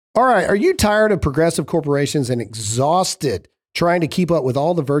All right. Are you tired of progressive corporations and exhausted trying to keep up with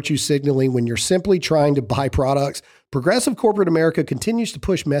all the virtue signaling when you're simply trying to buy products? Progressive corporate America continues to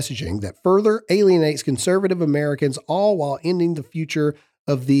push messaging that further alienates conservative Americans, all while ending the future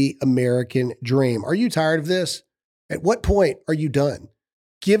of the American dream. Are you tired of this? At what point are you done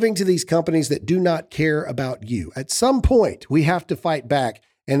giving to these companies that do not care about you? At some point, we have to fight back.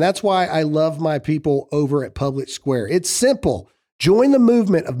 And that's why I love my people over at Public Square. It's simple. Join the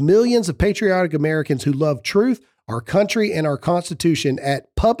movement of millions of patriotic Americans who love truth, our country, and our Constitution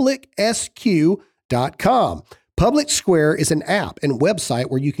at publicsq.com. Public Square is an app and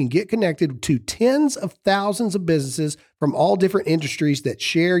website where you can get connected to tens of thousands of businesses from all different industries that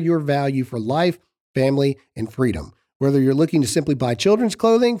share your value for life, family, and freedom. Whether you're looking to simply buy children's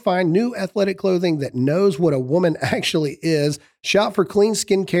clothing, find new athletic clothing that knows what a woman actually is, shop for clean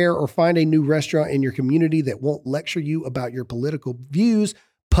skincare, or find a new restaurant in your community that won't lecture you about your political views,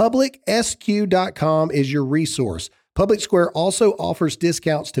 publicsq.com is your resource. Public Square also offers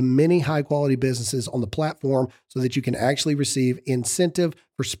discounts to many high-quality businesses on the platform so that you can actually receive incentive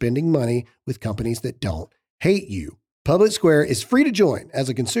for spending money with companies that don't hate you. Public Square is free to join as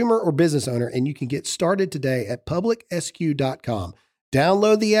a consumer or business owner, and you can get started today at publicsq.com.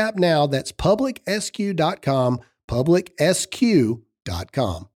 Download the app now. That's publicsq.com, publicsq.com.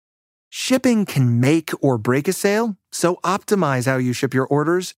 Shipping can make or break a sale, so optimize how you ship your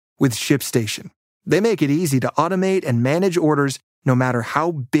orders with ShipStation. They make it easy to automate and manage orders no matter how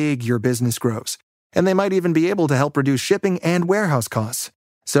big your business grows. And they might even be able to help reduce shipping and warehouse costs.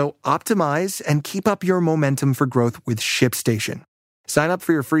 So optimize and keep up your momentum for growth with ShipStation. Sign up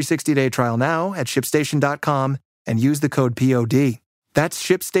for your free 60-day trial now at ShipStation.com and use the code POD. That's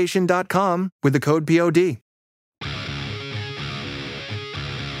ShipStation.com with the code POD.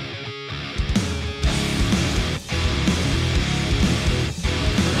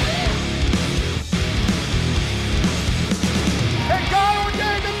 And God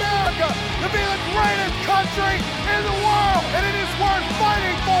ordained America to be the greatest country in the world, and it is worth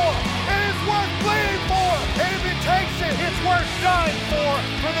fighting for. It is worth bleeding for, and if it takes it, it's worth dying for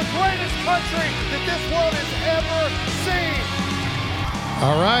the greatest country that this world has ever seen.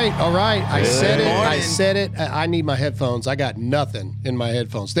 All right. I said it. I need my headphones. I got nothing in my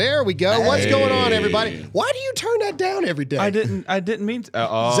headphones. There we go. Hey. What's going on, everybody? Why do you turn that down every day? I didn't mean to.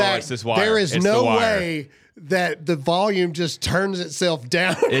 Zach, it's this wire. There is no way that the volume just turns itself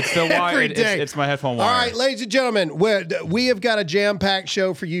down. It's the wire. It's my headphone wire. All right, ladies and gentlemen, we have got a jam-packed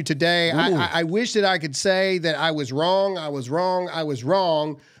show for you today. I wish that I could say that I was wrong,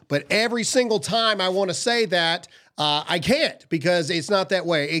 but every single time I want to say that, I can't, because it's not that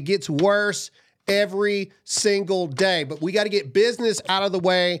way. It gets worse every single day, but we got to get business out of the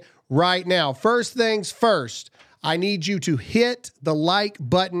way right now. First things first, I need you to hit the like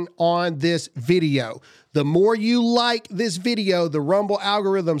button on this video. The more you like this video, the Rumble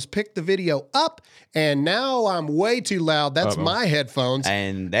algorithms pick the video up. And now I'm way too loud. That's my headphones.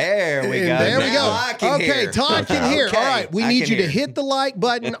 And there we go. There we go. Okay, Todd can hear. Okay. All right, we need you to hit the like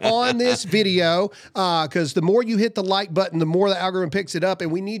button on this video, because the more you hit the like button, the more the algorithm picks it up.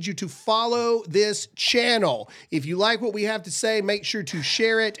 And we need you to follow this channel. If you like what we have to say, make sure to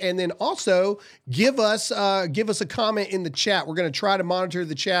share it, and then also give us a comment in the chat. We're going to try to monitor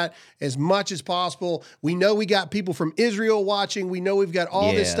the chat as much as possible. We know we got people from Israel watching. We know we've got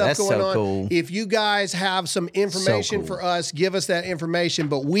all this stuff going on. Cool. If you guys have some information for us, give us that information.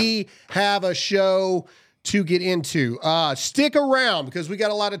 But we have a show to get into. Stick around, because we got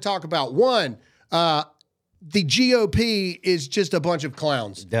a lot to talk about. One, the GOP is just a bunch of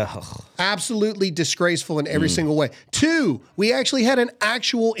clowns. Ugh. Absolutely disgraceful in every single way. Two, we actually had an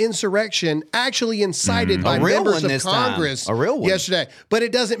actual insurrection, actually incited by members of Congress yesterday. But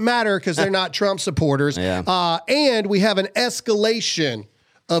it doesn't matter, because they're not Trump supporters. Yeah. And we have an escalation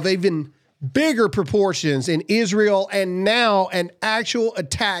of even bigger proportions in Israel, and now an actual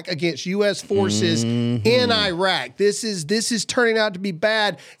attack against U.S. forces in Iraq. This is turning out to be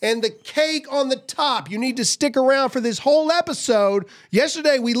bad. And the cake on the top, you need to stick around for this whole episode.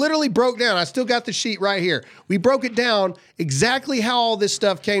 Yesterday, we literally broke down. I still got the sheet right here. We broke it down exactly how all this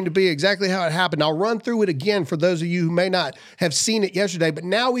stuff came to be, exactly how it happened. I'll run through it again for those of you who may not have seen it yesterday. But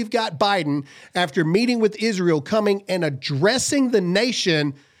now we've got Biden, after meeting with Israel, coming and addressing the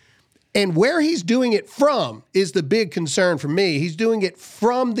nation. And where he's doing it from is the big concern for me. He's doing it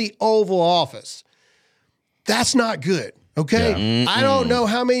from the Oval Office. That's not good, okay? Yeah. I don't know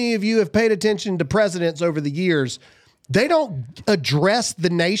how many of you have paid attention to presidents over the years. They don't address the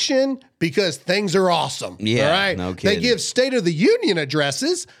nation because things are awesome, all right? No kidding. They give State of the Union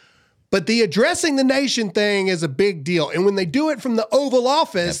addresses, But the addressing the nation thing is a big deal. And when they do it from the Oval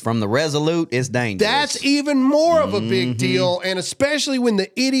Office, from the Resolute, it's dangerous. that's even more of a big deal. And especially when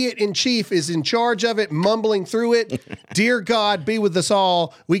the idiot in chief is in charge of it, mumbling through it. Dear God, be with us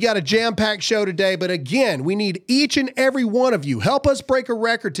all. We got a jam-packed show today. But again, we need each and every one of you. Help us break a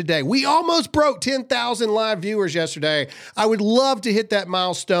record today. We almost broke 10,000 live viewers yesterday. I would love to hit that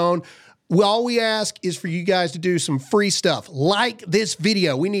milestone. Well, all we ask is for you guys to do some free stuff. Like this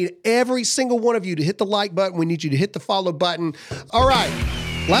video. We need every single one of you to hit the like button. We need you to hit the follow button. All right.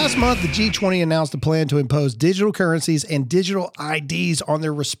 Last month, the G20 announced a plan to impose digital currencies and digital IDs on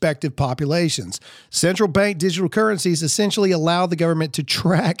their respective populations. Central bank digital currencies essentially allow the government to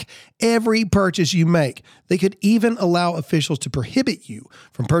track every purchase you make. They could even allow officials to prohibit you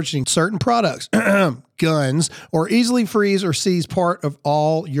from purchasing certain products, guns, or easily freeze or seize part of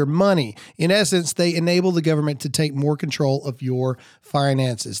all your money. In essence, they enable the government to take more control of your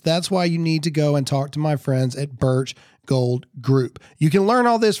finances. That's why you need to go and talk to my friends at Birch Gold Group. You can learn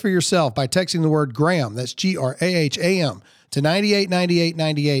all this for yourself by texting the word Graham, that's Graham, to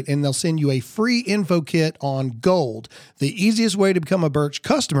 989898, and they'll send you a free info kit on gold. The easiest way to become a Birch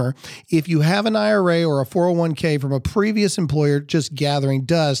customer, if you have an IRA or a 401k from a previous employer just gathering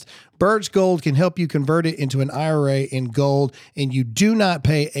dust, Birch Gold can help you convert it into an IRA in gold, and you do not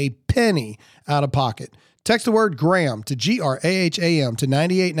pay a penny out of pocket. Text the word Graham to Graham to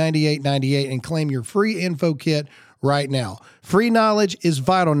 989898 and claim your free info kit right now. Free knowledge is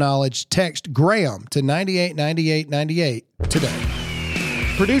vital knowledge. Text Graham to 989898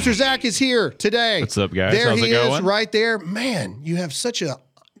 today. Producer Zach is here today. What's up, guys? There How's he it is, going? right there. Man, you have such a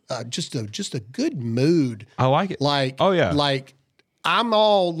just a good mood. I like it. Like, oh yeah, like I'm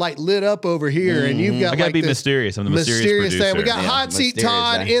all like lit up over here, and you've got I gotta like be this mysterious. I'm the mysterious thing. producer. We got Hot Seat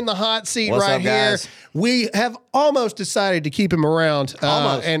Todd in the hot seat What's right up, here. guys? We have almost decided to keep him around,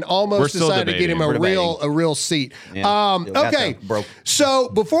 and We're almost still decided to get him debating. a real seat. Yeah. Okay, so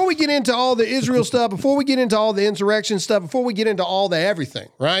before we get into all the Israel stuff, before we get into all the insurrection stuff, before we get into all the everything,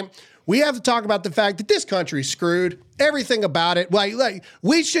 right? We have to talk about the fact that this country's screwed. Everything about it. Like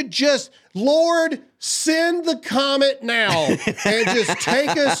we should just, Lord, send the comet now and just take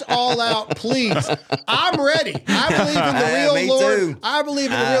us all out, please. I'm ready. I believe in the real Me Lord. too. I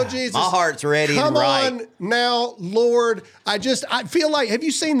believe in the real Jesus. My heart's ready Come and right. on now, Lord. I feel like, have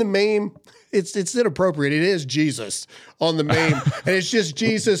you seen the meme? It's inappropriate. It is Jesus on the meme. And it's just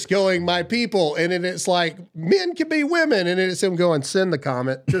Jesus going, my people. And then it's like, men can be women. And then it's him going, send the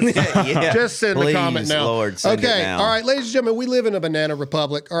comet. Just send the comet now. Lord, send it now. All right, ladies and gentlemen, we live in a banana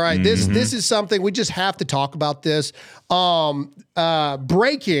republic. All right, this is something we just have to talk about this.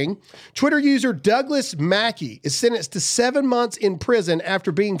 Breaking, Twitter user Douglas Mackey is sentenced to 7 months in prison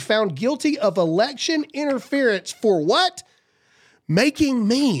after being found guilty of election interference for what? Making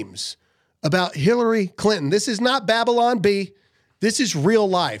memes about Hillary Clinton. This is not Babylon B. This is real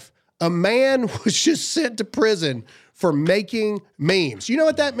life. A man was just sent to prison for making memes. You know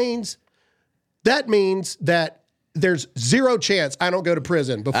what that means? That means that there's zero chance I don't go to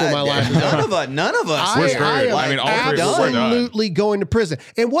prison before my life is over. None of us. We're screwed. I am I mean, all three of us are done. absolutely going to prison.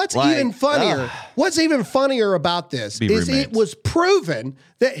 And what's even funnier about this Be is roommates. it was proven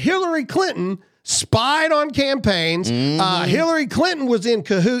that Hillary Clinton spied on campaigns. Hillary Clinton was in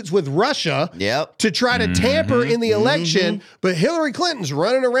cahoots with Russia to try to tamper in the election, but Hillary Clinton's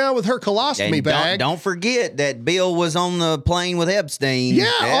running around with her colostomy And bag. don't forget that Bill was on the plane with Epstein.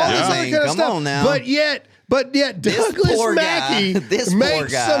 Yeah, all this other kind of Come stuff. on now. But yet Douglas poor Mackey guy, this makes poor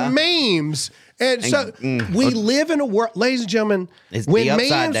guy. some memes. And so we live in a world, ladies and gentlemen, It's when the upside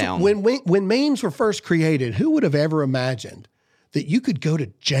memes, down. when memes were first created, who would have ever imagined that you could go to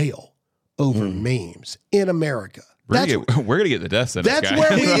jail over memes in America? We're gonna get the death sentence. That's guy.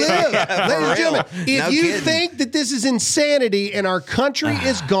 where we live. Ladies and gentlemen, if No you kidding. think that this is insanity and our country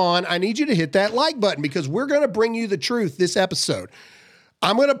is gone, I need you to hit that like button because we're going to bring you the truth this episode.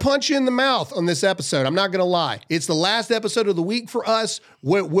 I'm going to punch you in the mouth on this episode. I'm not going to lie. It's the last episode of the week for us.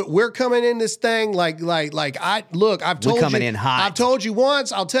 We're coming in this thing like I've told you. coming in hot. I've told you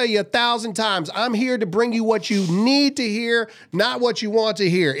once. I'll tell you 1,000 times. I'm here to bring you what you need to hear, not what you want to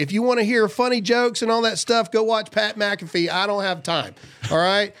hear. If you want to hear funny jokes and all that stuff, go watch Pat McAfee. I don't have time. All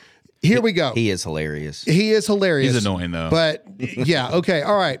right. Here we go. He is hilarious. He is hilarious. He's annoying though. But yeah, okay,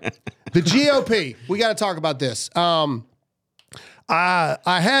 all right. The GOP. We got to talk about this. I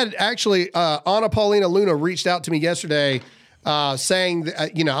had actually Anna Paulina Luna reached out to me yesterday saying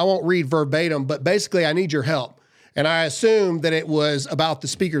that, I won't read verbatim, but basically I need your help. And I assumed that it was about the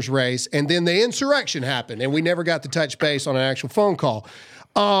speaker's race. And then the insurrection happened, and we never got to touch base on an actual phone call.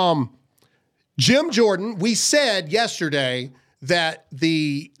 Jim Jordan, we said yesterday that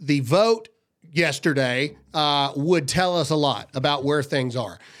the vote yesterday would tell us a lot about where things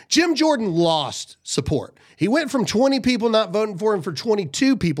are. Jim Jordan lost support. He went from 20 people not voting for him for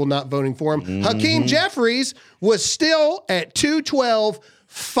 22 people not voting for him. Hakeem Jeffries was still at 212,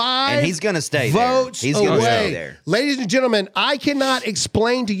 5 and he's going to stay votes there. He's going to stay away. there. Ladies and gentlemen, I cannot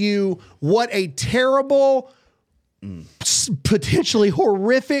explain to you what a terrible, potentially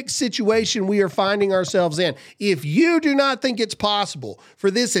horrific situation we are finding ourselves in. If you do not think it's possible for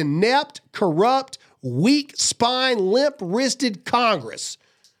this inept, corrupt, weak spine, limp-wristed Congress,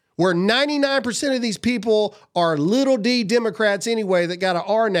 where 99% of these people are little d Democrats anyway that got an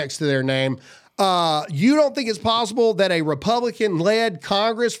R next to their name, you don't think it's possible that a Republican-led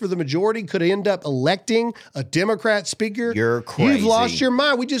Congress for the majority could end up electing a Democrat speaker? You're crazy. You've lost your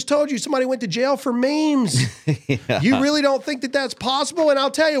mind. We just told you somebody went to jail for memes. Yeah. You really don't think that that's possible? And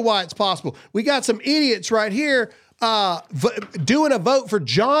I'll tell you why it's possible. We got some idiots right here doing a vote for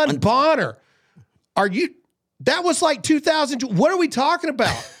John Bonner. That was like 2002. What are we talking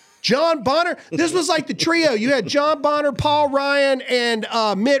about? John Bonner? This was like the trio. You had John Bonner, Paul Ryan, and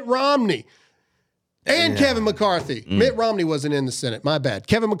Mitt Romney. And Kevin McCarthy. Mitt Romney wasn't in the Senate. My bad.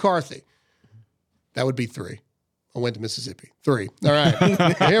 Kevin McCarthy. That would be 3. I went to Mississippi. 3. All right.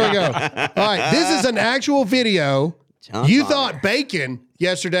 Here we go. All right. This is an actual video. John You Bonner. thought bacon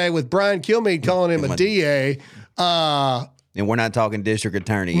yesterday with Brian Kilmeade calling him a DA. And we're not talking district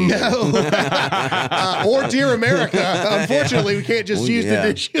attorney. No. Or Dear America. Unfortunately, we can't just use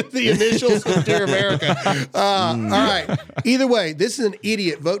the initials of Dear America. All right. Either way, this is an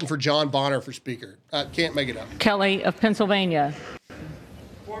idiot voting for John Bonner for Speaker. Can't make it up. Kelly of Pennsylvania.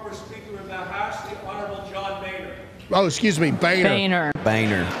 Former Speaker of the House, the Honorable John Boehner. Oh, excuse me, Boehner.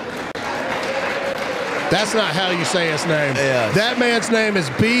 Boehner. That's not how you say his name. Yes. That man's name is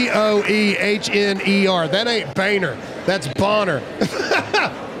Boehner. That ain't Boehner. That's Bonner.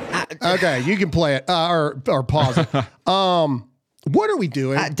 Okay, you can play it or pause it. What are we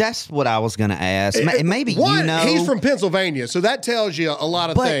doing? That's what I was going to ask. Maybe One, you know. he's from Pennsylvania, so that tells you a lot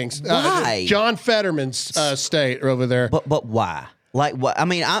of But things. why? John Fetterman's state over there. But why? Like what? I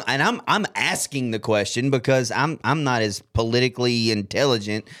mean, I'm asking the question because I'm not as politically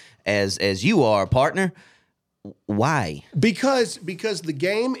intelligent as you are, partner. Why? Because the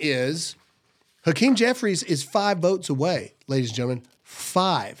game is Hakeem Jeffries is 5 votes away, ladies and gentlemen.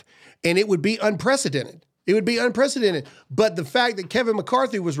 5. And it would be unprecedented. It would be unprecedented. But the fact that Kevin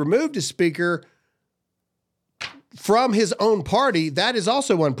McCarthy was removed as Speaker from his own party, that is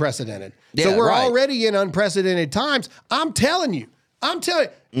also unprecedented. Yeah, so we're right. already in unprecedented times. I'm telling you.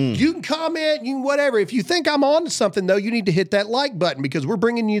 You can comment, you can whatever. If you think I'm on to something, though, you need to hit that like button because we're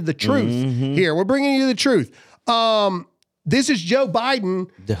bringing you the truth here. We're bringing you the truth. This is Joe Biden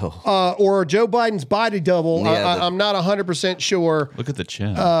or Joe Biden's body double. I'm not 100% sure. Look at the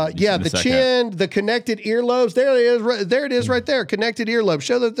chin. The chin, the connected earlobes. There it is. There it is right there. Connected earlobe.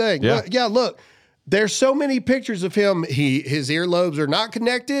 Show the thing. Yeah. Look. There's so many pictures of him. His earlobes are not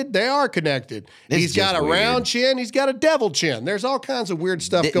connected. They are connected. He's got a round chin. He's got a devil chin. There's all kinds of weird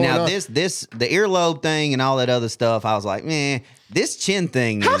stuff going on. Now, the earlobe thing and all that other stuff, I was like, man, this chin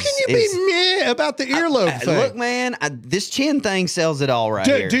thing. How can you be meh about the earlobe thing? Look, man, this chin thing sells it all right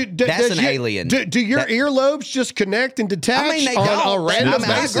here. That's an alien. Do your earlobes just connect and detach? I mean, they on don't. a random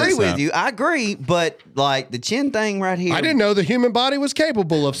I basis? agree with you. I agree, but like the chin thing right here. I didn't know the human body was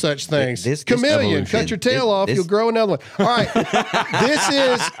capable of such things. This Chameleon, evolution. cut your tail off, you'll grow another one. All right, this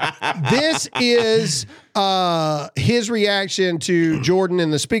is his reaction to Jordan in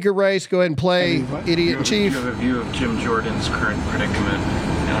the Speaker race. Go ahead and play, Idiot in Chief. You have a view of Jim Jordan's current predicament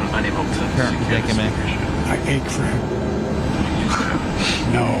and unable to Current secure the predicament. speakership. I ache for him.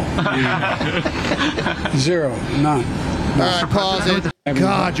 No. 0. None. All right, pause it.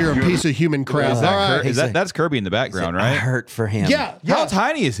 God, you're a piece of human crap. All right. That's Kirby in the background, I right? hurt for him. Yeah. How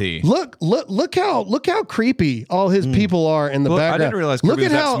tiny is he? Look how creepy all his people are in the Look, I background. didn't realize Kirby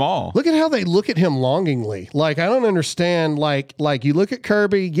was that small. Look at how they look at him longingly. Like, I don't understand. Like you look at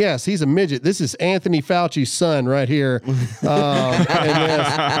Kirby. Yes, he's a midget. This is Anthony Fauci's son right here.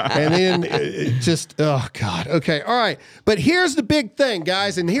 And then just, oh God. Okay. All right. But here's the big thing,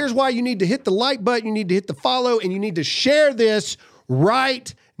 guys. And here's why you need to hit the like button. You need to hit the follow and you need to share this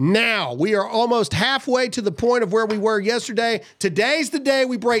right now. We are almost halfway to the point of where we were yesterday. Today's the day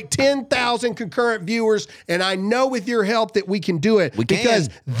we break 10,000 concurrent viewers, and I know with your help that we can do it because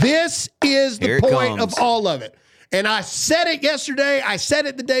this is the point of all of it. And I said it yesterday. I said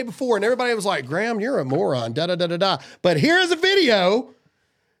it the day before, and everybody was like, Graham, you're a moron, da-da-da-da-da. But here's a video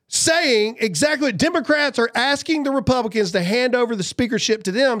saying exactly what Democrats are asking the Republicans to hand over the speakership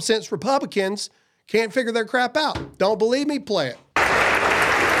to them since Republicans Can't figure their crap out. Don't believe me? Play it.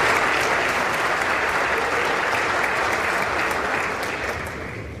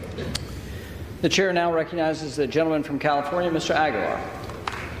 The chair now recognizes the gentleman from California, Mr. Aguilar.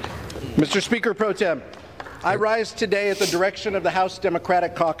 Mr. Speaker Pro Tem, I rise today at the direction of the House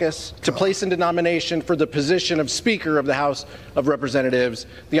Democratic Caucus to place into nomination for the position of Speaker of the House of Representatives,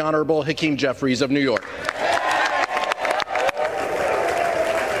 the Honorable Hakeem Jeffries of New York.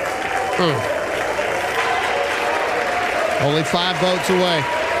 Only 5 votes away.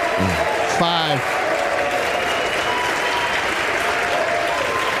 5.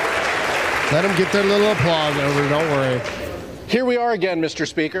 Let them get their little applause over. Don't worry. Here we are again, Mr.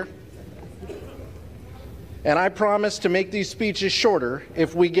 Speaker. And I promise to make these speeches shorter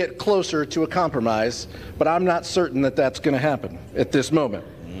if we get closer to a compromise, but I'm not certain that that's going to happen at this moment.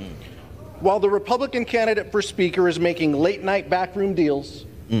 While the Republican candidate for Speaker is making late-night backroom deals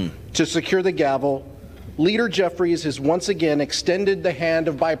to secure the gavel, Leader Jeffries has once again extended the hand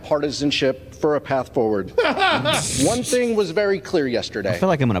of bipartisanship for a path forward. One thing was very clear yesterday. I feel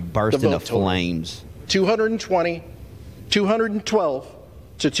like I'm going to burst into flames. 220, 212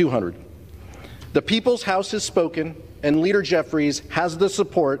 to 200. The People's House has spoken, and Leader Jeffries has the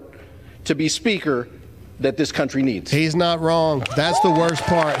support to be Speaker that this country needs. He's not wrong. That's the worst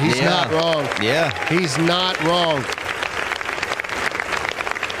part. He's not wrong. Yeah. He's not wrong.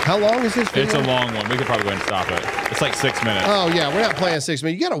 How long is this video? It's a long one. We could probably go ahead and stop it. It's like 6 minutes. Oh, yeah. We're not playing 6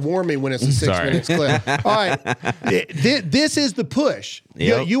 minutes. You got to warn me when it's a 6 minutes clip. All right. This is the push.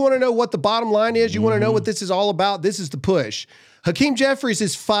 Yep. You want to know what the bottom line is? You want to know what this is all about? This is the push. Hakeem Jeffries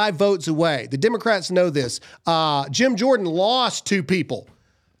is 5 votes away. The Democrats know this. Jim Jordan lost 2 people.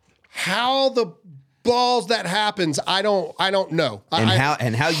 How the balls that happens, I don't know.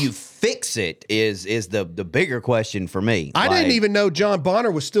 And how you fix it is the bigger question for me. I didn't even know John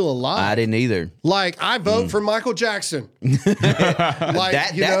Bonner was still alive. I didn't either. Like, I vote for Michael Jackson.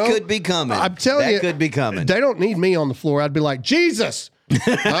 That could be coming. I'm telling you, that could be coming. They don't need me on the floor. I'd be like, Jesus.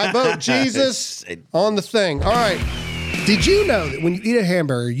 I vote Jesus on the thing. All right. Did you know that when you eat a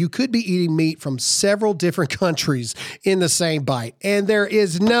hamburger, you could be eating meat from several different countries in the same bite, and there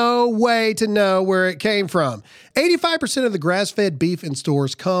is no way to know where it came from? 85% of the grass-fed beef in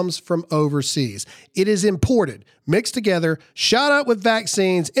stores comes from overseas. It is imported, mixed together, shot up with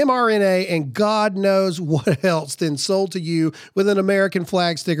vaccines, mRNA, and God knows what else, then sold to you with an American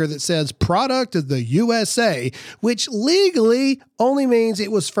flag sticker that says product of the USA, which legally only means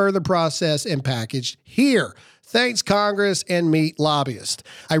it was further processed and packaged here. Thanks, Congress and meat lobbyists.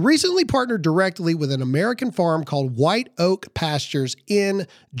 I recently partnered directly with an American farm called White Oak Pastures in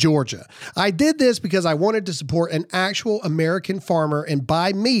Georgia. I did this because I wanted to support an actual American farmer and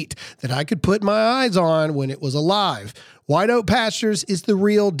buy meat that I could put my eyes on when it was alive. White Oak Pastures is the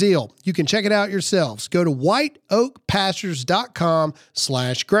real deal. You can check it out yourselves. Go to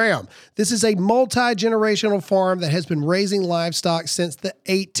whiteoakpastures.com/Graham. This is a multi-generational farm that has been raising livestock since the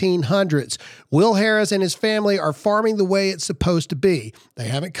 1800s. Will Harris and his family are farming the way it's supposed to be. They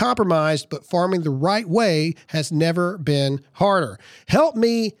haven't compromised, but farming the right way has never been harder. Help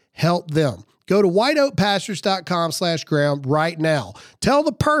me help them. Go to whiteoakpastures.com/Graham right now. Tell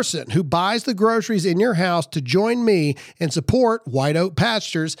the person who buys the groceries in your house to join me and support White Oak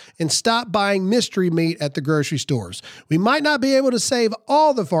Pastures and stop buying mystery meat at the grocery stores. We might not be able to save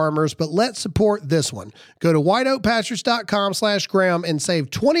all the farmers, but let's support this one. Go to whiteoakpastures.com/Graham and save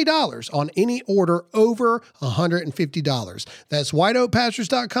 $20 on any order over $150. That's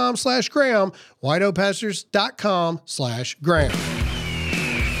whiteoakpastures.com/Graham, whiteoakpastures.com/Graham.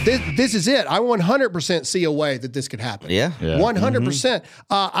 This is it. I 100% see a way that this could happen. Yeah. 100%.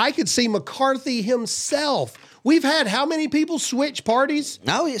 I could see McCarthy himself. We've had how many people switch parties in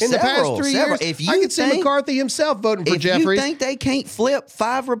the past 3 years? I could see McCarthy himself voting for Jeffries. If you think they can't flip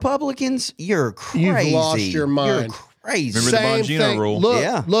 5 Republicans, you're crazy. You've lost your mind. You're crazy. Remember the Bongino rule?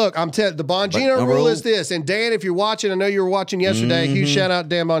 Look, I'm telling you, the Bongino rule is this. And Dan, if you're watching, I know you were watching yesterday. Huge shout out to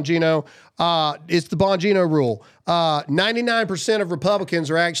Dan Bongino. It's the Bongino rule. 99% of Republicans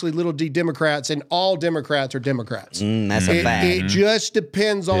are actually little d Democrats, and all Democrats are Democrats. That's a fact. It just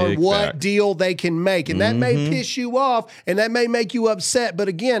depends on what deal they can make. And that may piss you off, and that may make you upset. But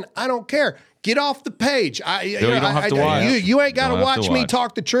again, I don't care. Get off the page. You don't have to watch. You ain't got to watch me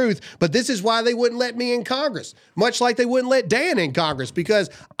talk the truth, but this is why they wouldn't let me in Congress, much like they wouldn't let Dan in Congress,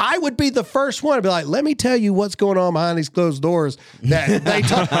 because I would be the first one to be like, let me tell you what's going on behind these closed doors. That they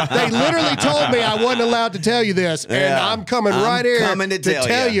literally told me I wasn't allowed to tell you this, and I'm coming right here to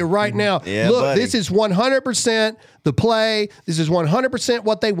tell you right now. Yeah, Look, buddy. this is 100% the play. This is 100%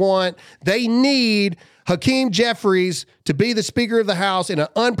 what they want. They need Hakeem Jeffries to be the Speaker of the House in an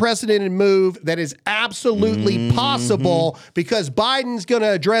unprecedented move that is absolutely possible because Biden's going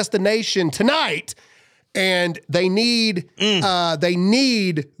to address the nation tonight. And they need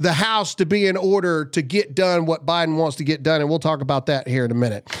the House to be in order to get done what Biden wants to get done. And we'll talk about that here in a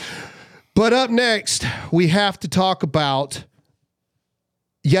minute. But up next, we have to talk about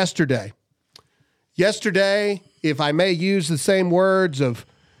yesterday. Yesterday, if I may use the same words of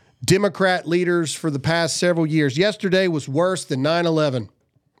Democrat leaders for the past several years, yesterday was worse than 9/11.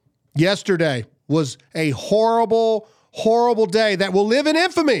 Yesterday was a horrible, horrible day that will live in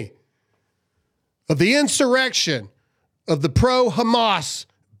infamy of the insurrection of the pro-Hamas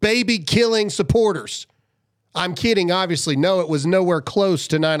baby-killing supporters. I'm kidding, obviously. No, it was nowhere close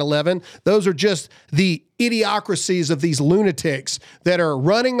to 9/11. Those are just the idiocracies of these lunatics that are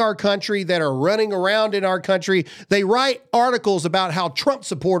running our country, that are running around in our country. They write articles about how Trump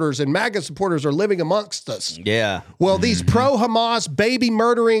supporters and MAGA supporters are living amongst us. Yeah. Well, these pro-Hamas,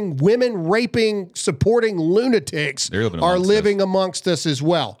 baby-murdering, women-raping, supporting lunatics are living amongst us as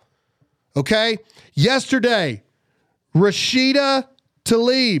well. Okay? Yesterday, Rashida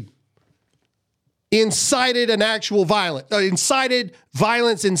Tlaib incited an actual incited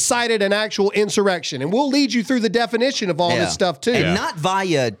an actual insurrection. And we'll lead you through the definition of all this stuff, too. And not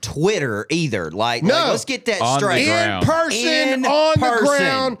via Twitter either. Like let's get that straight. In person, on the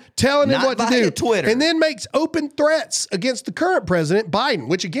ground, telling him what to do. Twitter. And then makes open threats against the current president, Biden,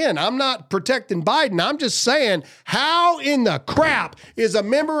 which, again, I'm not protecting Biden. I'm just saying, how in the crap is a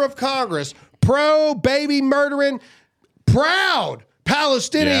member of Congress pro-baby murdering, proud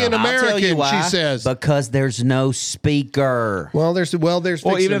Palestinian American, she says. Because there's no speaker. Well, there's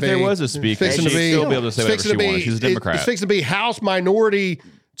even if there was a speaker, she'd still be able to say whatever she wants. She's a Democrat. It's fixing to be House Minority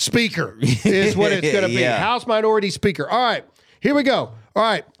Speaker is what it's going to be. House Minority Speaker. All right, here we go. All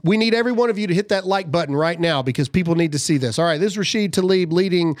right, we need every one of you to hit that like button right now because people need to see this. All right, this is Rashida Tlaib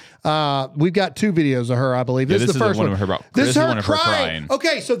leading. We've got 2 videos of her, I believe. This is the first one. This is her crying.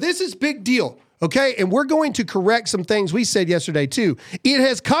 Okay, so this is big deal. Okay, and we're going to correct some things we said yesterday, too. It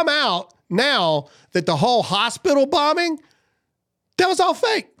has come out now that the whole hospital bombing, that was all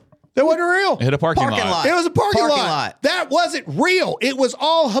fake. That wasn't real. It hit a parking lot. It was a parking lot. That wasn't real. It was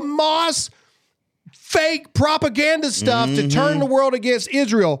all Hamas fake propaganda stuff to turn the world against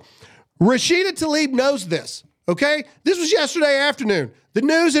Israel. Rashida Tlaib knows this, okay? This was yesterday afternoon. The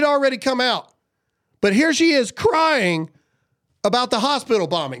news had already come out. But here she is crying about the hospital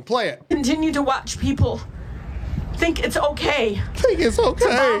bombing. Play it. Continue to watch people think it's okay. To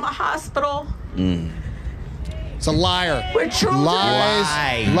bomb a hospital. It's a liar. With children.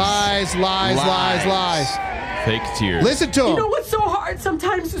 Lies. Fake tears. Listen to him. You know what's so hard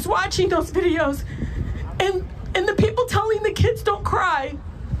sometimes is watching those videos and the people telling the kids don't cry.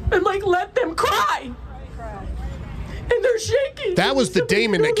 And like, let them cry. And they're shaking. That was the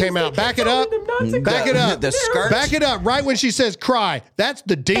demon that came out. Back it up. Back it up. The skirt. Back it up right when she says cry. That's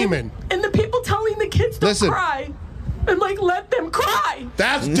the demon. And the people telling the kids don't cry. And like, let them cry.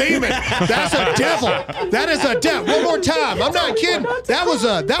 That's demon. That's a devil. That is a devil. One more time. I'm not kidding. That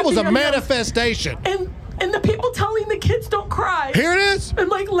was a manifestation. And the people telling the kids don't cry. Here it is. And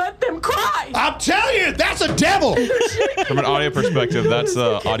like, let them cry. I'm telling you, that's a devil. From an audio perspective, that's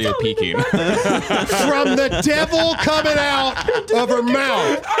audio peaking. From the devil coming out of her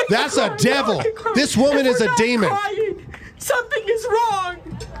mouth. That's a devil. This woman is a demon. Crying, something is wrong.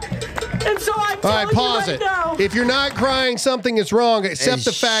 And so I'm telling All right, pause you it. now. If you're not crying, something is wrong, except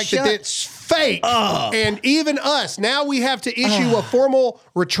the fact that it's fake. And even us, now we have to issue a formal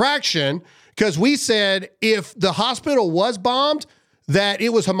retraction because we said if the hospital was bombed, that it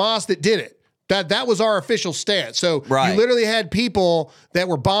was Hamas that did it. That was our official stance. So you literally had people that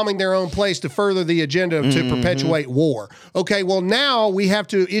were bombing their own place to further the agenda to perpetuate war. Okay, well now we have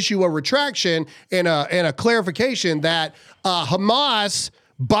to issue a retraction and a clarification that Hamas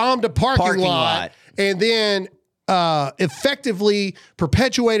bombed a parking lot and then effectively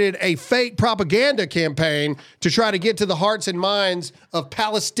perpetuated a fake propaganda campaign to try to get to the hearts and minds of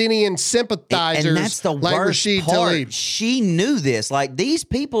Palestinian sympathizers. And that's the like worst Rashida part. Tlaib. She knew this. Like, these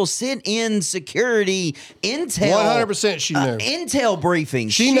people sit in security intel. 100% she knew. Intel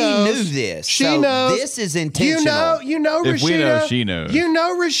briefings. She knows. knew this. She so knows. This is intentional. You know Rashida. If we know, she knows. You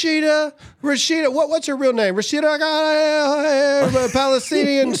know Rashida. Rashida, what's her real name? Rashida,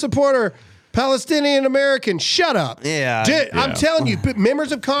 Palestinian supporter. Palestinian American, shut up. Yeah. I'm telling you,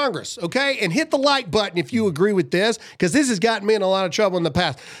 members of Congress, okay? And hit the like button if you agree with this, because this has gotten me in a lot of trouble in the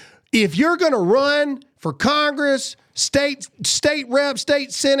past. If you're going to run for Congress, state rep,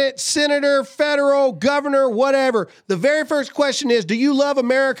 state senate, senator, federal, governor, whatever. The very first question is, do you love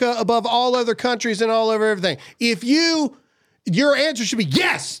America above all other countries and all over everything? If your answer should be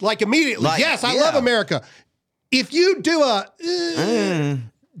yes, like immediately. Yes, I love America. If you do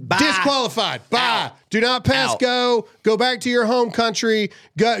disqualified, bye. Do not pass go. Go back to your home country.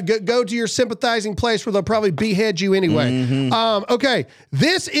 Go to your sympathizing place where they'll probably behead you anyway. Okay,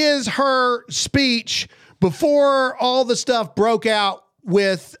 this is her speech before all the stuff broke out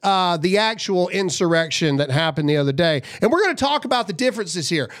with the actual insurrection that happened the other day. And we're going to talk about the differences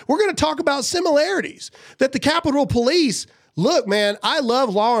here. We're going to talk about similarities. That the Capitol Police, look, man, I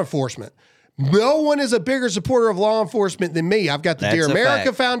love law enforcement. No one is a bigger supporter of law enforcement than me. I've got the Dear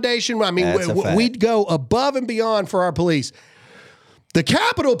America Foundation. I mean, we'd go above and beyond for our police. The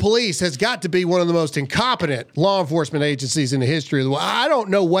Capitol Police has got to be one of the most incompetent law enforcement agencies in the history of the world. I don't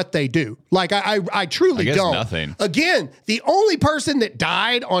know what they do. Like, I truly don't. Nothing. Again, the only person that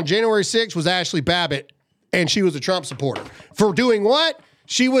died on January 6th was Ashley Babbitt, and she was a Trump supporter. For doing what?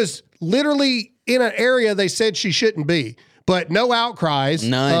 She was literally in an area they said she shouldn't be. But no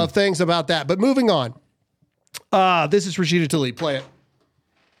outcries of things about that. But moving on. This is Rashida Tlaib. Play it.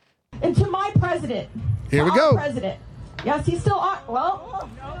 And to my president. Here we go. President. Yes, he's still on. Well,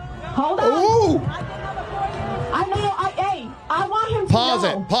 hold on. Ooh. I know. I want him to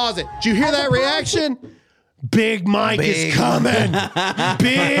know. Pause it. Did you hear that reaction? Big Mike is coming.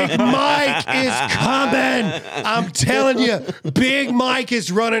 Big Mike is coming. I'm telling you, Big Mike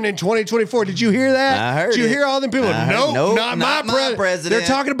is running in 2024. Did you hear that? I heard. Did you hear all them people? Nope, not my president. They're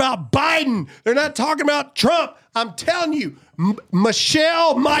talking about Biden. They're not talking about Trump. I'm telling you,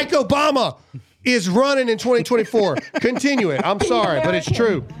 Michelle Mike Obama is running in 2024. Continue it. I'm sorry, but it's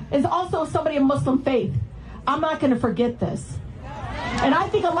true. Is also somebody of Muslim faith. I'm not going to forget this. And I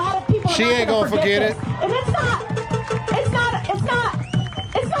think a lot of people she ain't gonna forget it. And it's not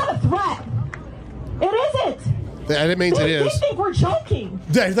a threat. It isn't. That means it is. They think we're joking.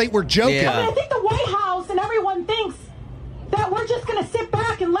 They think we're joking. Yeah. I mean, I think the White House and everyone thinks that we're just going to sit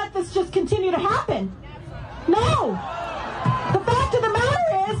back and let this just continue to happen. No. The fact of the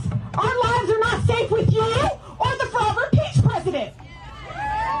matter is, our lives are not safe with you or the forever impeached president.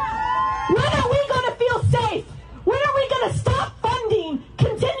 When are we going to feel safe? When are we going to stop funding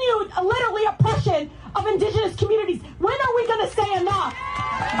continued literally oppression of indigenous communities? When are we going to say enough?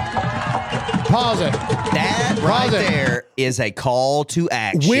 Pause it. That there is a call to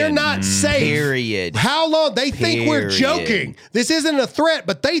action. We're not safe. Period. How long? They think we're joking. This isn't a threat,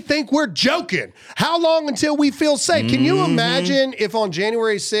 but they think we're joking. How long until we feel safe? Can you imagine if on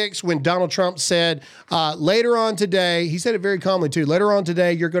January 6th, when Donald Trump said, later on today, he said it very calmly too, later on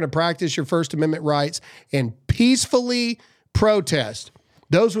today, you're going to practice your First Amendment rights and peacefully protest.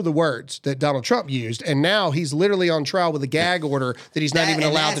 Those were the words that Donald Trump used, and now he's literally on trial with a gag order that he's not even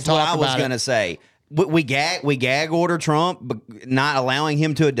allowed to talk about. That's what I was going to say. We gag order Trump, but not allowing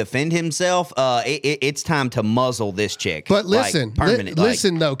him to defend himself. It's time to muzzle this chick. But listen, like,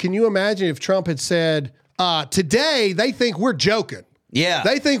 listen though. Can you imagine if Trump had said, "Today they think we're joking"? Yeah,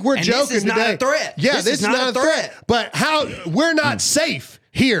 they think we're joking. This is today. not a threat. Yeah, this is not a threat. But how we're not safe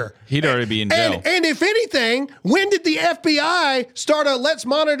here. He'd already be in jail. And if anything, when did the FBI start a let's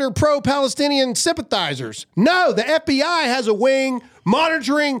monitor pro-Palestinian sympathizers? No, the FBI has a wing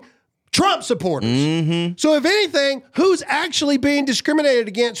monitoring Trump supporters. So if anything, who's actually being discriminated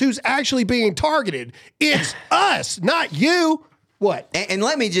against? Who's actually being targeted? It's us, not you. What? And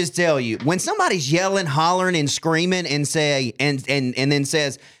let me just tell you, when somebody's yelling, hollering, and screaming and say and then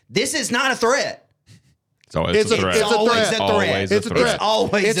says, "This is not a threat." It's always a threat. It's always a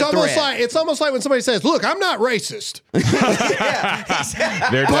threat. It's almost like when somebody says, "Look, I'm not racist." Yeah,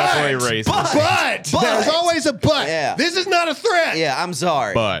 exactly. They're definitely racist. But there's always a but. Yeah. This is not a threat. Yeah, I'm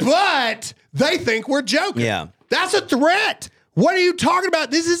sorry. But they think we're joking. Yeah. That's a threat. What are you talking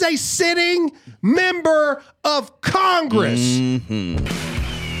about? This is a sitting member of Congress.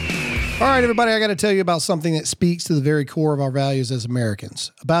 All right, everybody, I got to tell you about something that speaks to the very core of our values as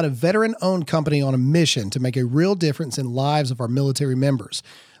Americans, about a veteran-owned company on a mission to make a real difference in lives of our military members.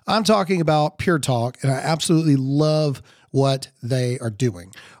 I'm talking about Pure Talk, and I absolutely love what they are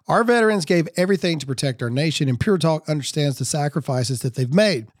doing. Our veterans gave everything to protect our nation, and Pure Talk understands the sacrifices that they've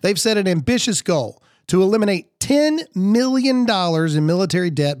made. They've set an ambitious goal to eliminate $10 million in military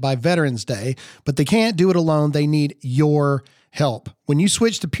debt by Veterans Day, but they can't do it alone. They need your help. When you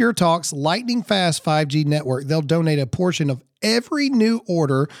switch to Pure Talk's lightning fast 5G network, they'll donate a portion of every new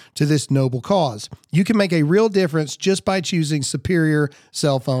order to this noble cause. You can make a real difference just by choosing superior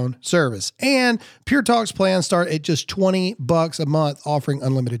cell phone service. And Pure Talk's plans start at just $20 a month, offering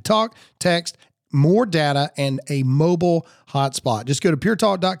unlimited talk, text, more data, and a mobile hotspot. Just go to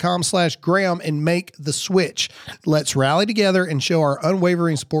puretalk.com/Graham and make the switch. Let's rally together and show our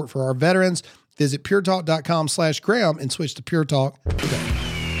unwavering support for our veterans. Visit puretalk.com/Graham and switch to Pure Talk today.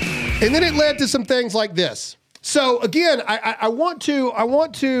 And then it led to some things like this. So again, I want to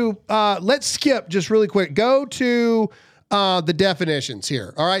let's skip just really quick. Go to the definitions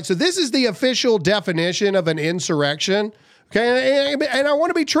here. All right. So this is the official definition of an insurrection. Okay. And I want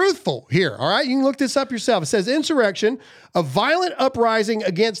to be truthful here. All right. You can look this up yourself. It says insurrection, a violent uprising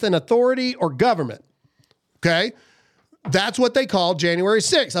against an authority or government. Okay. That's what they call January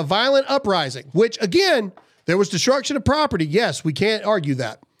 6th, a violent uprising, which again, there was destruction of property. Yes, we can't argue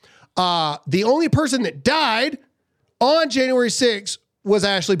that. The only person that died on January 6th was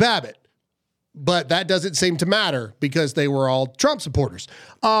Ashley Babbitt. But that doesn't seem to matter because they were all Trump supporters.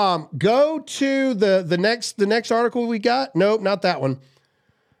 Go to the next article we got. Nope, not that one.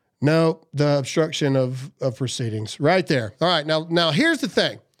 No, the obstruction of proceedings right there. All right, now here's the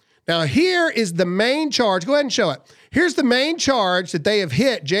thing. Now here is the main charge. Go ahead and show it. Here's the main charge that they have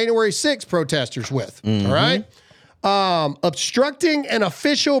hit January 6th protesters with. Mm-hmm. All right, obstructing an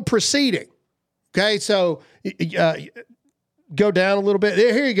official proceeding. Okay, so. Go down a little bit.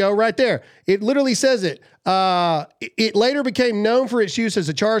 Here you go, right there. It literally says it. It later became known for its use as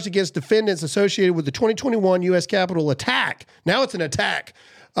a charge against defendants associated with the 2021 U.S. Capitol attack. Now it's an attack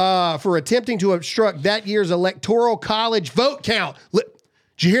for attempting to obstruct that year's electoral college vote count. Did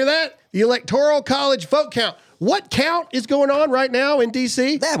you hear that? The electoral college vote count. What count is going on right now in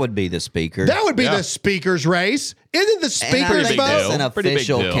D.C.? That would be the speaker. That would be the speaker's race. Isn't the speaker's vote an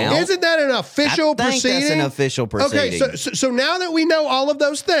official count? Isn't that an official proceeding? That's an official proceeding. Okay, so now that we know all of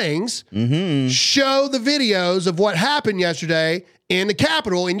those things, show the videos of what happened yesterday in the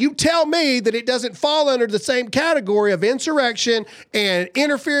Capitol, and you tell me that it doesn't fall under the same category of insurrection and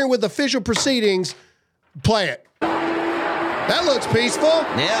interfering with official proceedings. Play it. That looks peaceful.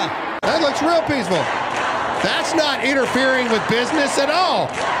 Yeah. That looks real peaceful. That's not interfering with business at all.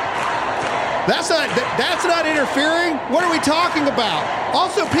 That's not interfering. What are we talking about?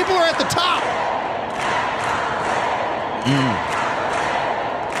 Also, people are at the top.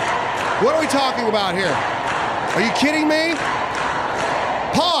 What are we talking about here? Are you kidding me?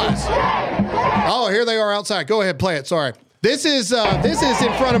 Pause. Oh, here they are outside. Go ahead, play it. Sorry. This is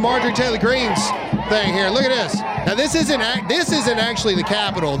in front of Marjorie Taylor Greene's thing here. Look at this. Now this isn't actually the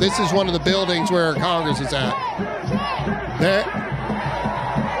Capitol. This is one of the buildings where Congress is at. There.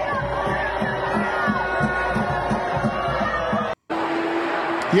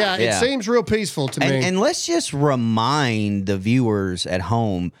 Yeah, it seems real peaceful to me. And let's just remind the viewers at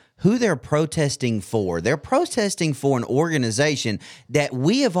home who they're protesting for. They're protesting for an organization that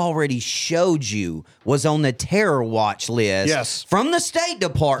we have already showed you was on the terror watch list from the State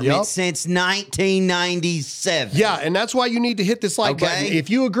Department since 1997. Yeah, and that's why you need to hit this like button. If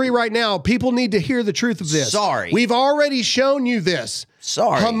you agree right now, people need to hear the truth of this. Sorry. We've already shown you this.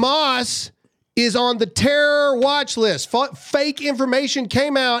 Sorry. Hamas is on the terror watch list. Fake information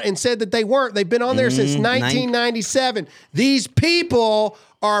came out and said that they weren't. They've been on there since 1997. These people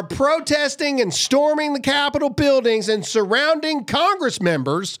are protesting and storming the Capitol buildings and surrounding Congress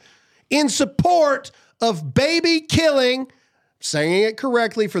members in support of baby killing, saying it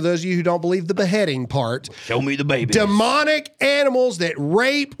correctly for those of you who don't believe the beheading part. Show me the babies. Demonic animals that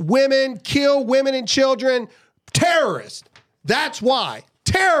rape women, kill women and children. Terrorists. That's why.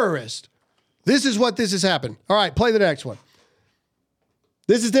 Terrorists. This is what this has happened. All right, play the next one.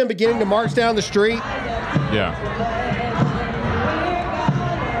 This is them beginning to march down the street. Yeah.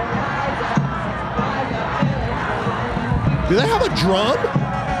 Do they have a drum?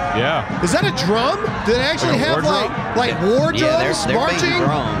 Yeah. Is that a drum? Do they actually have like war drums marching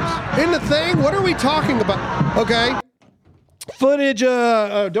in the thing? What are we talking about? Okay. Footage.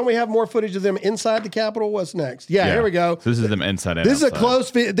 Don't we have more footage of them inside the Capitol? What's next? Yeah, here we go. So this is them inside and This is outside. a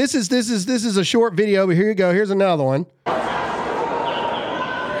close. This is a short video, but here you go. Here's another one.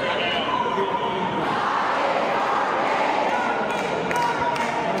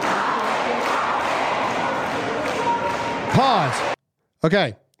 Pause.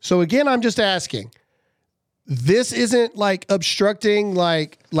 Okay. So again, I'm just asking. This isn't like obstructing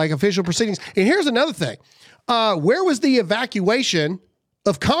like official proceedings. And here's another thing. Where was the evacuation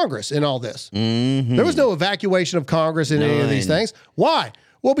of Congress in all this? There was no evacuation of Congress in any of these things. Why?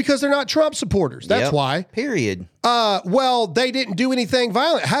 Well, because they're not Trump supporters. That's why. Period. Well, they didn't do anything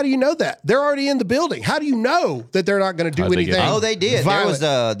violent. How do you know that? They're already in the building. How do you know that they're not going to do anything? Oh, they did.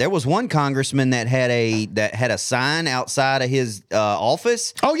 Violent? There was one congressman that had a sign outside of his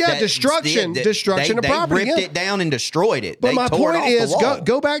office. Oh yeah, destruction of property. They ripped it down and destroyed it. But my point is,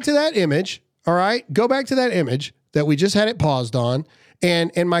 go back to that image. All right, go back to that image that we just had it paused on.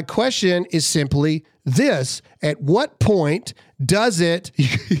 And my question is simply this: at what point does it?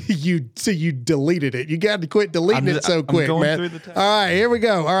 You deleted it. You got to quit deleting it so quick, man. All right, here we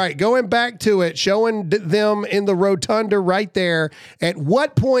go. All right, going back to it, showing them in the rotunda right there. At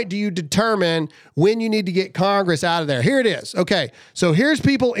what point do you determine when you need to get Congress out of there? Here it is. Okay, so here's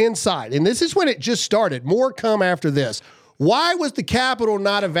people inside, and this is when it just started. More come after this. Why was the Capitol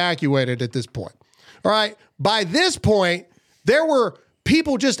not evacuated at this point? All right, by this point, there were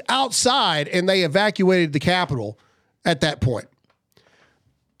people just outside and they evacuated the Capitol at that point.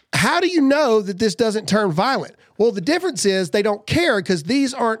 How do you know that this doesn't turn violent? Well, the difference is they don't care because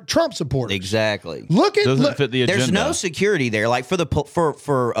these aren't Trump supporters. Exactly. Doesn't fit the agenda. There's no security there. Like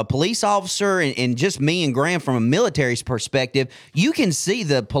for a police officer and just me and Graham from a military perspective, you can see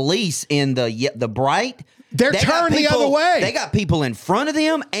the police in the bright. They're turned the other way. They got people in front of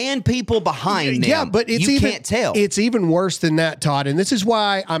them and people behind them. Yeah, but you can't tell. It's even worse than that, Todd. And this is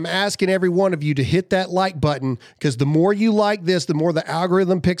why I'm asking every one of you to hit that like button, because the more you like this, the more the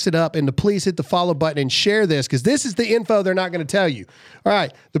algorithm picks it up. And to please hit the follow button and share this, because this is the info they're not going to tell you. All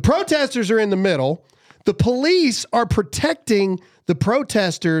right, the protesters are in the middle. The police are protecting the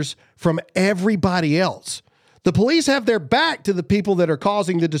protesters from everybody else. The police have their back to the people that are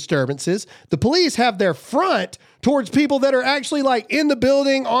causing the disturbances. The police have their front towards people that are actually like in the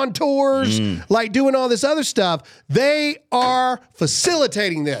building, on tours, like doing all this other stuff. They are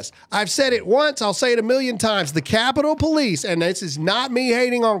facilitating this. I've said it once. I'll say it a million times. The Capitol Police, and this is not me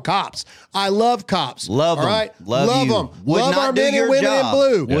hating on cops. I love cops. Love them. All right? Love them. Would love not our do men your and women job. in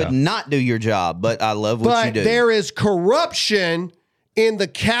blue. Would not do your job, but I love what you do. But there is corruption in the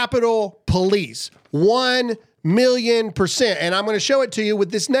Capitol Police. 1,000,000%. And I'm going to show it to you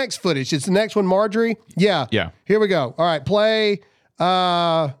with this next footage. It's the next one, Marjorie. Yeah. Here we go. All right, play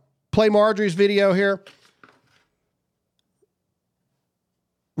Marjorie's video here.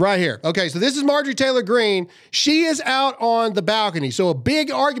 Right here. Okay, so this is Marjorie Taylor Greene. She is out on the balcony. So a big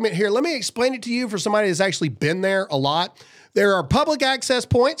argument here. Let me explain it to you for somebody that's actually been there a lot. There are public access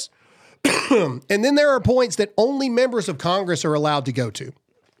points, and then there are points that only members of Congress are allowed to go to.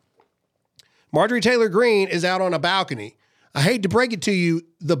 Marjorie Taylor Greene is out on a balcony. I hate to break it to you,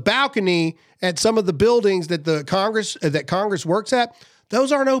 the balcony at some of the buildings that Congress works at,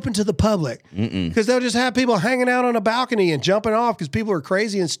 those aren't open to the public because they'll just have people hanging out on a balcony and jumping off because people are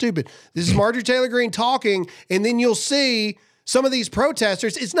crazy and stupid. This is Marjorie Taylor Greene talking, and then you'll see some of these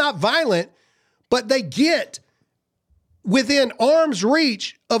protesters. It's not violent, but they get within arm's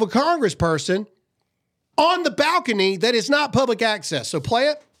reach of a congressperson on the balcony that is not public access. So play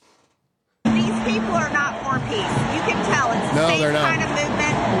it. These people are not for peace. You can tell it's the same kind of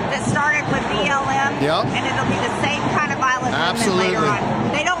movement that started with BLM, and it'll be the same kind of violent movement later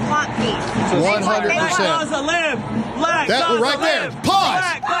on. They don't want peace. 100%. Black Gaza live. Black Gaza right there. live. Pause.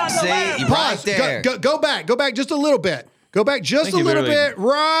 Black Gaza live. Pause. Right there. Go back. Go back just a little bit. Go back just a little bit.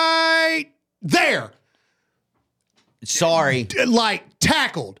 Right there. Sorry. Like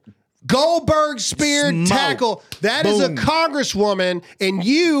tackled. Goldberg speared, tackle. That is a congresswoman, and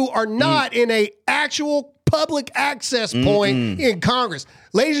you are not in a actual public access point in Congress.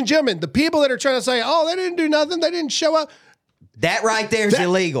 Ladies and gentlemen, the people that are trying to say, oh, they didn't do nothing, they didn't show up. That right there is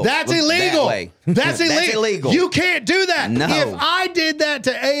illegal. That's illegal. That's illegal. That's illegal. You can't do that. No. If I did that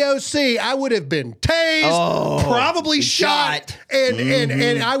to AOC, I would have been tased, probably shot,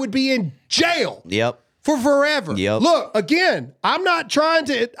 and I would be in jail. Yep. For forever. Yep. Look, again, I'm not trying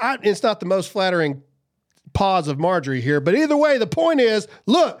to, it's not the most flattering pause of Marjorie here, but either way, the point is,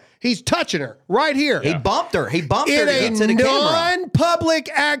 look, he's touching her right here. He bumped her. He bumped her to get to the camera. camera. Non-public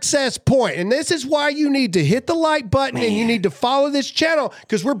access point. And this is why you need to hit the like button and you need to follow this channel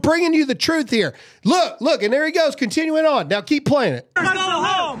because we're bringing you the truth here. Look, and there he goes, continuing on. Now keep playing it. Go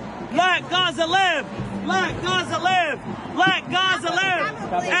home. Let Gaza live. Let Gaza live. Let Gaza live.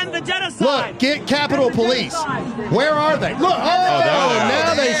 And the genocide. Look, get Capitol Police. Where are they? Look,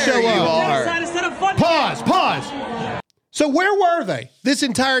 now they show up. Pause. So where were they this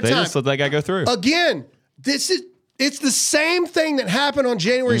entire time? They just let that guy go through. Again, it's the same thing that happened on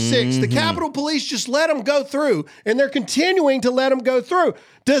January 6th. The Capitol Police just let them go through, and they're continuing to let them go through.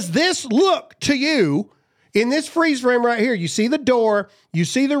 Does this look to you, in this freeze frame right here, you see the door, you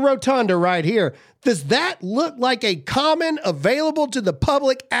see the rotunda right here, does that look like a common available to the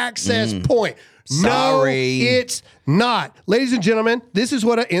public access point? Sorry. No, it's not. Ladies and gentlemen, this is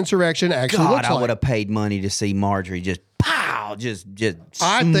what an insurrection actually looks like. I would have paid money to see Marjorie just pow, just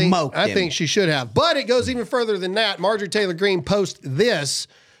I smoke think she should have. But it goes even further than that. Marjorie Taylor Greene posts this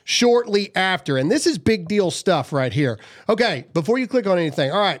shortly after. And this is big deal stuff right here. Okay, before you click on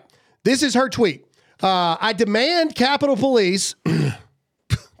anything. All right. This is her tweet. I demand Capitol Police.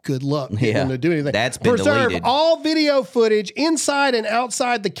 Good luck getting them to do anything. That's been preserve deleted. all video footage inside and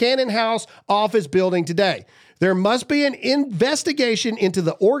outside the Cannon House office building today. There must be an investigation into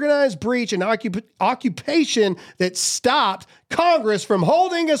the organized breach and occupation that stopped Congress from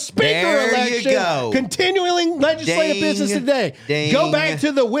holding a speaker election, continuing legislative business today. Go back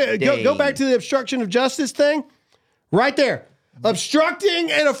to the obstruction of justice thing, right there,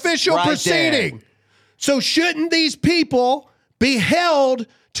 obstructing an official proceeding. There. So shouldn't these people be held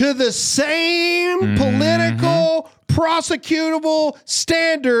to the same political prosecutable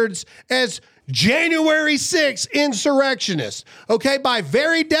standards as January 6th insurrectionists? Okay, by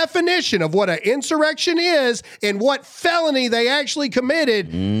very definition of what an insurrection is and what felony they actually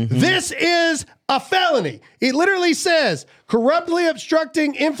committed, this is a felony. It literally says corruptly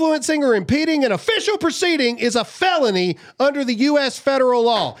obstructing, influencing, or impeding an official proceeding is a under the U.S. federal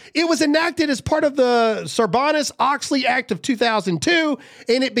law. It was enacted as part of the Sarbanes-Oxley Act of 2002,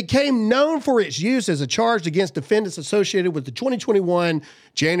 and it became known for its use as a charge against defendants associated with the 2021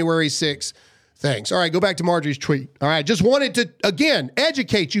 January 6th. Thanks. All right, go back to Marjorie's tweet. All right, just wanted to, again,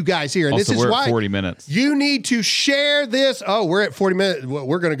 educate you guys here. And also, this is we're why at 40 minutes. You need to share this. Oh, we're at 40 minutes. Well,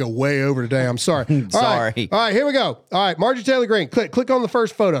 we're going to go way over today. I'm sorry. Sorry. All right, here we go. All right, Marjorie Taylor Greene. Click on the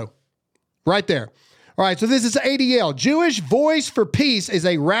first photo right there. All right, so this is ADL. Jewish Voice for Peace is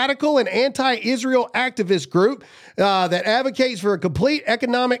a radical and anti-Israel activist group that advocates for a complete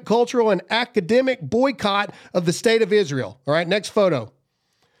economic, cultural, and academic boycott of the state of Israel. All right, next photo.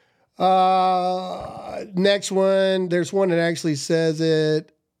 Next one. There's one that actually says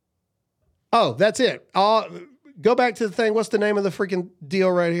it. Oh, that's it. Go back to the thing. What's the name of the freaking deal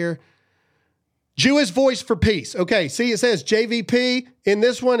right here? Jewish Voice for Peace. Okay, see, it says JVP in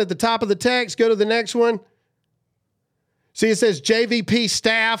this one at the top of the text. Go to the next one. See, it says JVP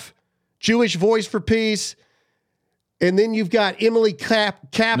staff, Jewish Voice for Peace. And then you've got Emily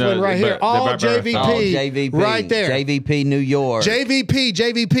Kaplan right here. All JVP right there. JVP New York.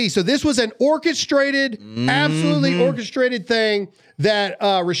 JVP. So this was an orchestrated, absolutely orchestrated thing that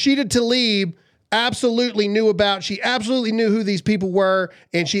Rashida Tlaib absolutely knew about. She absolutely knew who these people were,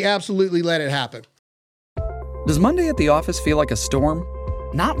 and she absolutely let it happen. Does Monday at the office feel like a storm?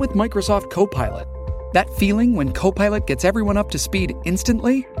 Not with Microsoft Copilot. That feeling when Copilot gets everyone up to speed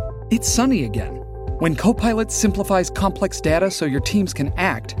instantly? It's sunny again. When Copilot simplifies complex data so your teams can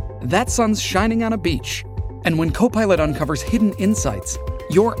act, that sun's shining on a beach. And when Copilot uncovers hidden insights,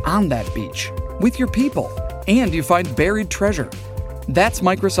 you're on that beach with your people, and you find buried treasure. That's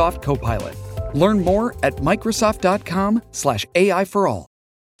Microsoft Copilot. Learn more at Microsoft.com/AI for all.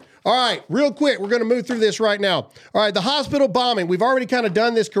 All right, real quick, we're going to move through this right now. All right, the hospital bombing. We've already kind of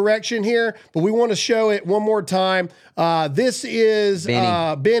done this correction here, but we want to show it one more time. This is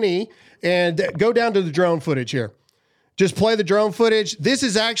Benny. And go down to the drone footage here. Just play the drone footage. This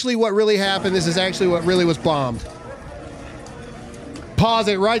is actually what really happened. This is actually what really was bombed. Pause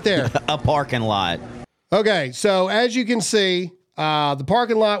it right there. A parking lot. Okay, so as you can see, the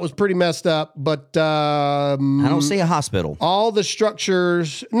parking lot was pretty messed up, but I don't see a hospital. All the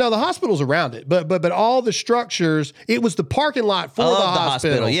structures, no, the hospital's around it, but all the structures, it was the parking lot for the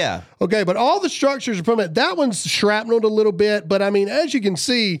hospital. Yeah. Okay, but all the structures are from it. That one's shrapneled a little bit, but I mean, as you can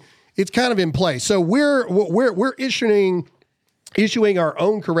see, it's kind of in place. So we're issuing our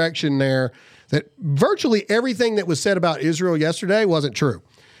own correction there that virtually everything that was said about Israel yesterday wasn't true.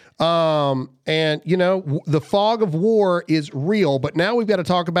 And you know, the fog of war is real, but now we've got to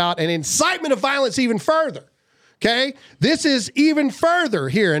talk about an incitement of violence even further. Okay, this is even further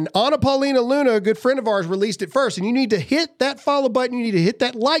here. And Anna Paulina Luna, a good friend of ours, released it first. And you need to hit that follow button. You need to hit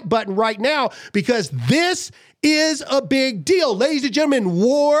that like button right now because this is a big deal. Ladies and gentlemen,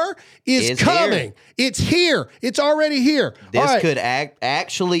 war is coming. Here. It's here. It's already here. This could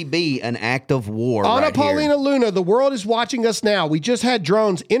actually be an act of war. Anna Paulina Luna, the world is watching us now. We just had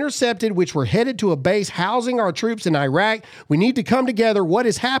drones intercepted, which were headed to a base housing our troops in Iraq. We need to come together. What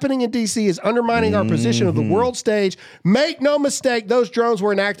is happening in D.C. is undermining our position of the world stage. Make no mistake, those drones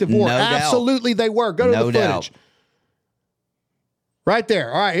were an act of war. No Absolutely, they were. Go to the footage. Right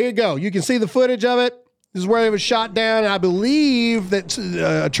there. All right, here you go. You can see the footage of it. This is where it was shot down. I believe that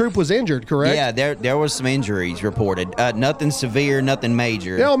a troop was injured, correct? Yeah, there was some injuries reported. Nothing severe, nothing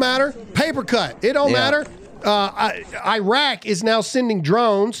major. It don't matter. Paper cut. It don't matter. Iraq is now sending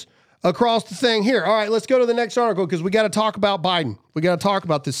drones across the thing here. All right, let's go to the next article because we got to talk about Biden. We got to talk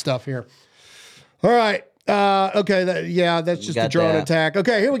about this stuff here. All right. Okay, that's just a drone attack.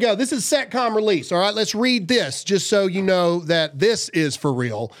 Okay, here we go. This is CENTCOM release. All right, let's read this just so you know that this is for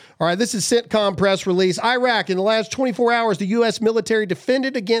real. All right, this is CENTCOM press release. Iraq, in the last 24 hours, the U.S. military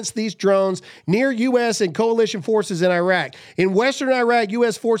defended against these drones near U.S. and coalition forces in Iraq. In western Iraq,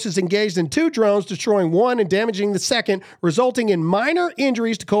 U.S. forces engaged in 2 drones, destroying one and damaging the second, resulting in minor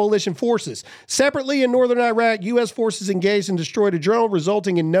injuries to coalition forces. Separately, in northern Iraq, U.S. forces engaged and destroyed a drone,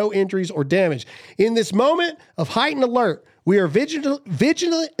 resulting in no injuries or damage. In this moment of heightened alert, we are vigilantly,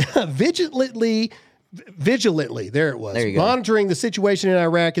 there it was, monitoring the situation in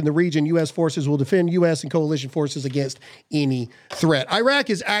Iraq and the region. U.S. forces will defend U.S. and coalition forces against any threat. Iraq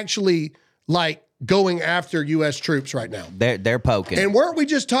is actually like going after U.S. troops right now. They're poking. And weren't we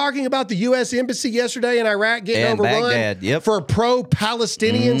just talking about the U.S. embassy yesterday in Iraq getting overrun for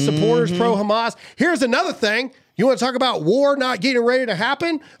pro-Palestinian supporters, pro-Hamas? Here's another thing. You want to talk about war not getting ready to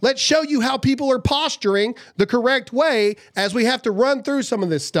happen? Let's show you how people are posturing the correct way as we have to run through some of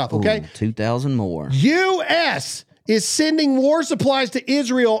this stuff, okay? 2,000 more. U.S. is sending war supplies to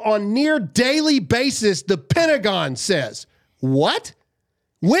Israel on near daily basis, the Pentagon says. What?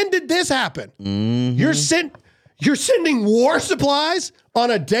 When did this happen? You're sending war supplies on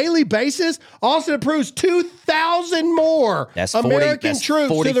a daily basis? Austin approves 2,000 more American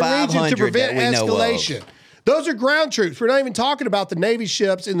troops to the region to prevent escalation. Those are ground troops. We're not even talking about the Navy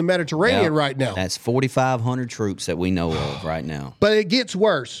ships in the Mediterranean right now. That's 4,500 troops that we know of right now. But it gets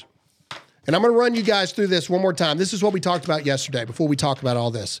worse. And I'm going to run you guys through this one more time. This is what we talked about yesterday before we talk about all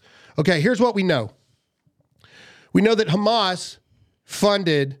this. Okay, here's what we know. We know that Hamas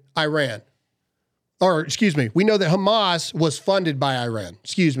funded Iran. We know that Hamas was funded by Iran.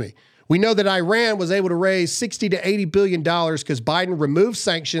 We know that Iran was able to raise $60 to $80 billion because Biden removed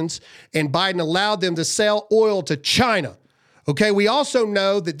sanctions and Biden allowed them to sell oil to China. Okay, we also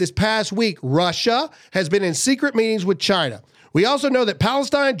know that this past week, Russia has been in secret meetings with China. We also know that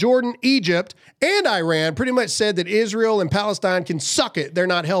Palestine, Jordan, Egypt, and Iran pretty much said that Israel and Palestine can suck it. They're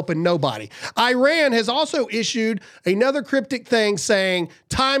not helping nobody. Iran has also issued another cryptic thing saying,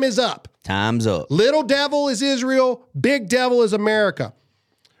 time is up. Time's up. Little devil is Israel, big devil is America.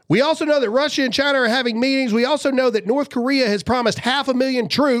 We also know that Russia and China are having meetings. We also know that North Korea has promised 500,000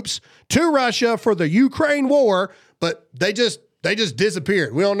 troops to Russia for the Ukraine war, but they just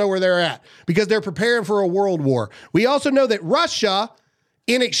disappeared. We don't know where they're at because they're preparing for a world war. We also know that Russia,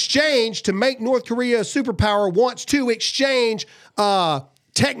 in exchange to make North Korea a superpower, wants to exchange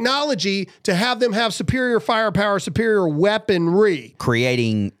technology to have them have superior firepower, superior weaponry.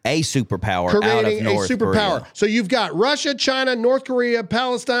 Creating a superpower out of North Korea. So you've got Russia, China, North Korea,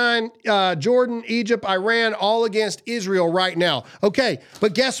 Palestine, Jordan, Egypt, Iran, all against Israel right now. Okay,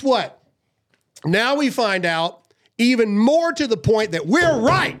 but guess what? Now we find out even more to the point that we're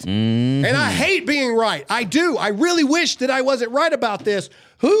right. And I hate being right. I do. I really wish that I wasn't right about this.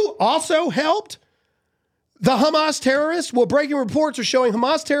 Who also helped? The Hamas terrorists? Well, breaking reports are showing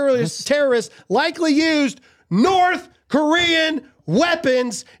Hamas terrorists likely used North Korean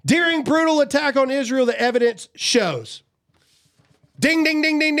weapons during brutal attack on Israel, the evidence shows. Ding, ding,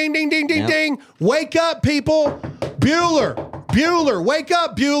 ding, ding, ding, ding, ding, ding, ding. Wake up, people. Bueller, wake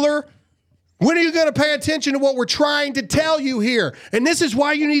up, Bueller. When are you going to pay attention to what we're trying to tell you here? And this is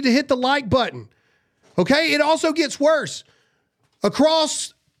why you need to hit the like button. Okay? It also gets worse.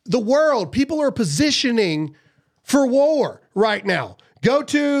 Across the world, people are positioning for war right now. Go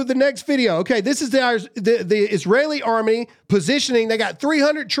to the next video. Okay, this is the Israeli army positioning. They got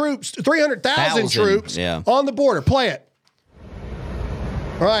 300,000 troops on the border. Play it.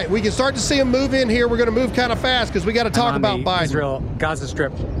 All right, we can start to see them move in here. We're going to move kind of fast because we got to talk about Biden. Israel-Gaza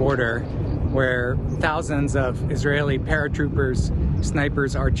Strip border, where thousands of Israeli paratroopers,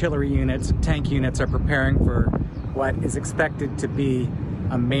 snipers, artillery units, tank units are preparing for what is expected to be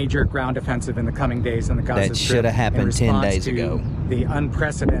a major ground offensive in the coming days in the Gaza Strip. That should have happened 10 days ago. The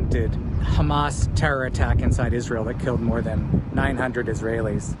unprecedented Hamas terror attack inside Israel that killed more than 900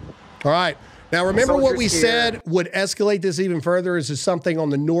 Israelis. All right. Now, remember what we said would escalate this even further is something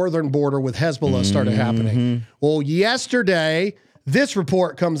on the northern border with Hezbollah started happening. Well, yesterday, this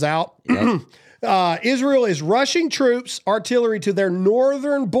report comes out. Israel is rushing troops, artillery to their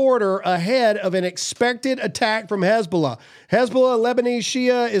northern border ahead of an expected attack from Hezbollah. Hezbollah, a Lebanese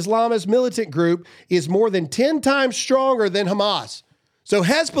Shia Islamist militant group, is more than 10 times stronger than Hamas. So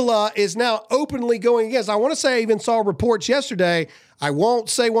Hezbollah is now openly going against. I want to say I even saw reports yesterday. I won't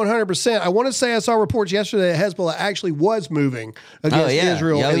say 100%. I want to say I saw reports yesterday that Hezbollah actually was moving against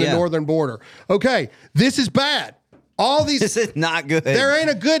Israel in the northern border. Okay, this is bad. All these. This is not good. There ain't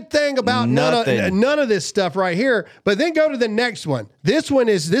a good thing about none of this stuff right here. But then go to the next one. This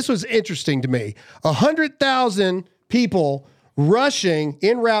was interesting to me. 100,000 people rushing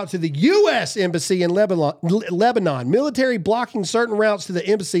en route to the U.S. embassy in Lebanon. Military blocking certain routes to the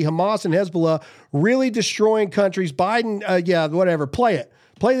embassy. Hamas and Hezbollah really destroying countries. Biden, whatever. Play it.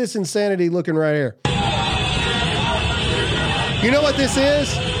 Play this insanity looking right here. You know what this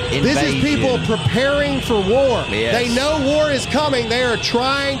is? Invasion. This is people preparing for war. Yes. They know war is coming. They are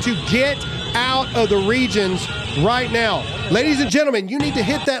trying to get out of the regions right now. Ladies and gentlemen, you need to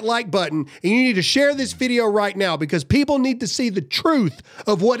hit that like button and you need to share this video right now because people need to see the truth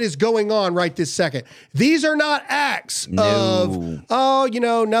of what is going on right this second. These are not acts of,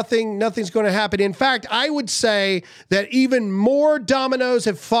 nothing's going to happen. In fact, I would say that even more dominoes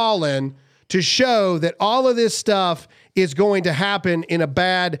have fallen to show that all of this stuff is going to happen in a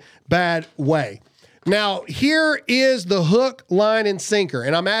bad, bad way. Now, here is the hook, line, and sinker.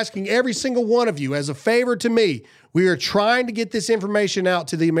 And I'm asking every single one of you as a favor to me. We are trying to get this information out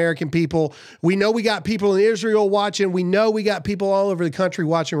to the American people. We know we got people in Israel watching. We know we got people all over the country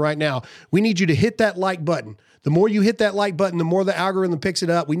watching right now. We need you to hit that like button. The more you hit that like button, the more the algorithm picks it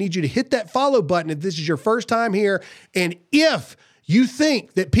up. We need you to hit that follow button if this is your first time here. And if you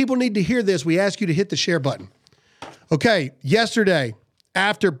think that people need to hear this, we ask you to hit the share button. Okay, yesterday,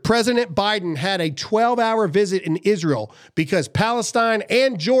 after President Biden had a 12-hour visit in Israel because Palestine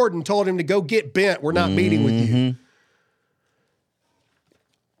and Jordan told him to go get bent, we're not meeting with you.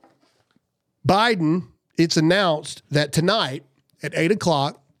 Biden, it's announced that tonight at 8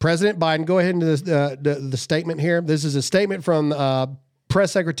 o'clock, President Biden, go ahead into the statement here. This is a statement from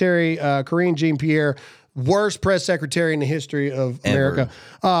Press Secretary Karine Jean-Pierre, worst press secretary in the history of America,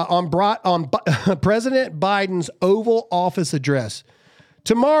 on President Biden's Oval Office address.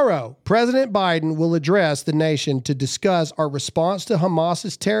 Tomorrow, President Biden will address the nation to discuss our response to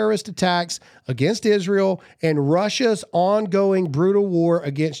Hamas's terrorist attacks against Israel and Russia's ongoing brutal war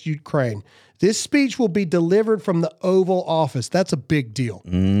against Ukraine. This speech will be delivered from the Oval Office. That's a big deal.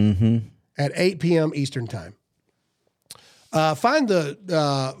 At 8 p.m. Eastern Time. Find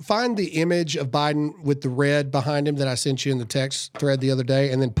the image of Biden with the red behind him that I sent you in the text thread the other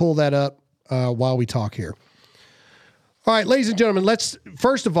day, and then pull that up while we talk here. All right, ladies and gentlemen,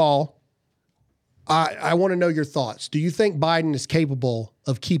 first of all, I want to know your thoughts. Do you think Biden is capable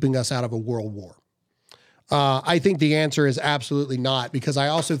of keeping us out of a world war? I think the answer is absolutely not, because I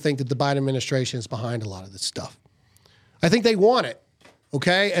also think that the Biden administration is behind a lot of this stuff. I think they want it.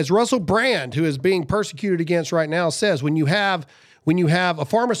 Okay, as Russell Brand, who is being persecuted against right now, says, when you have a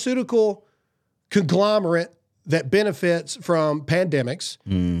pharmaceutical conglomerate that benefits from pandemics,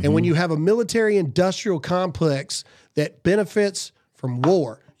 and when you have a military industrial complex that benefits from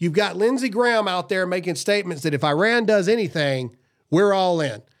war, you've got Lindsey Graham out there making statements that if Iran does anything, we're all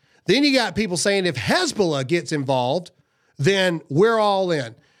in. Then you got people saying if Hezbollah gets involved, then we're all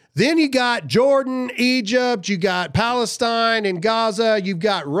in. Then you got Jordan, Egypt, you got Palestine and Gaza, you've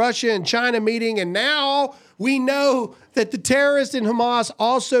got Russia and China meeting, and now we know that the terrorists in Hamas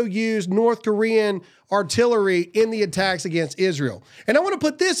also used North Korean artillery in the attacks against Israel. And I want to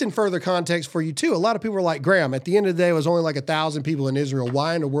put this in further context for you too. A lot of people are like, Graham, at the end of the day, it was only like 1,000 people in Israel.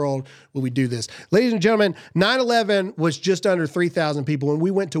 Why in the world would we do this? Ladies and gentlemen, 9/11 was just under 3,000 people, and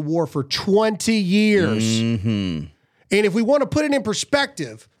we went to war for 20 years. And if we want to put it in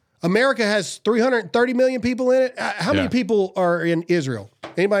perspective, America has 330 million people in it. How many people are in Israel?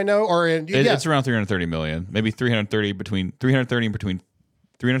 Anybody know? It's around 330 million, maybe 330 and between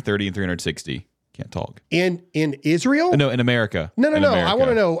 330 and 360. Can't talk. In Israel? No, in America. No. I want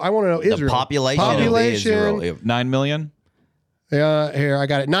to know Israel. The population of Israel. 9 million? Here, I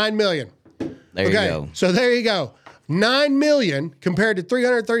got it. 9 million. There you go. So there you go. 9 million compared to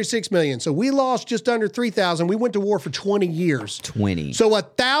 336 million. So we lost just under 3,000. We went to war for 20 years. 20. So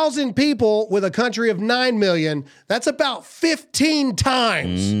 1,000 people with a country of 9 million, that's about 15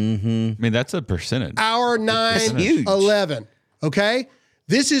 times. I mean, that's a percentage. Our 9/11. Okay?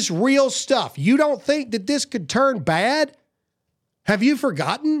 This is real stuff. You don't think that this could turn bad? Have you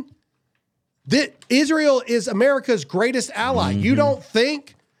forgotten that Israel is America's greatest ally? You don't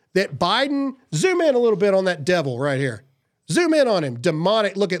think that Biden, zoom in a little bit on that devil right here. Zoom in on him.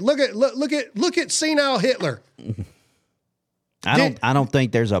 Demonic. Look at senile Hitler. I don't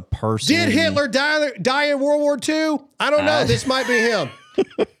think there's a person. Did Hitler die in World War II? I don't know. This might be him.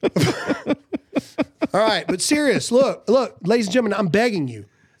 All right, but serious. Look, ladies and gentlemen, I'm begging you.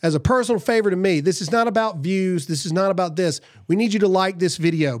 as a personal favor to me, this is not about views. This is not about this. We need you to like this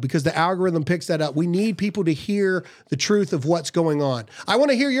video because the algorithm picks that up. We need people to hear the truth of what's going on. I want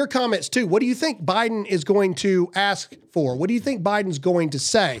to hear your comments too. What do you think Biden is going to ask for? What do you think Biden's going to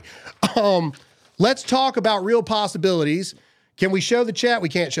say? Let's talk about real possibilities. Can we show the chat? We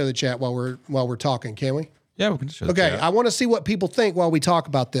can't show the chat while we're talking, can we? Yeah, we can show the chat. Okay, I want to see what people think while we talk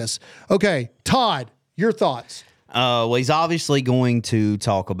about this. Okay, Todd, your thoughts. Well, he's obviously going to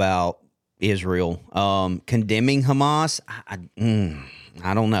talk about Israel. Condemning Hamas,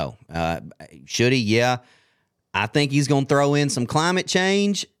 I don't know. Should he? Yeah. I think he's going to throw in some climate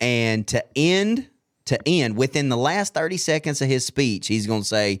change, and to end within the last 30 seconds of his speech, he's going to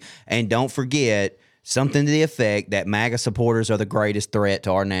say, and don't forget, something to the effect that MAGA supporters are the greatest threat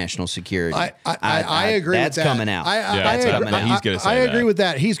to our national security. I agree with that. That's coming out. That's coming out. He's going to say that. I agree with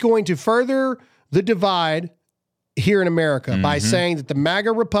that. He's going to further the divide here in America by saying that the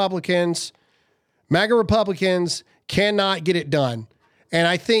MAGA Republicans cannot get it done. And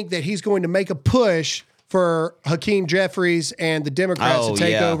I think that he's going to make a push for Hakeem Jeffries and the Democrats to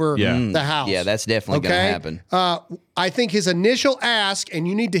take over the House. Yeah, that's definitely going to happen. I think his initial ask, and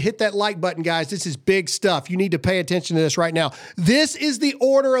you need to hit that like button, guys. This is big stuff. You need to pay attention to this right now. This is the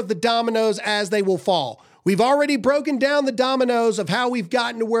order of the dominoes as they will fall. We've already broken down the dominoes of how we've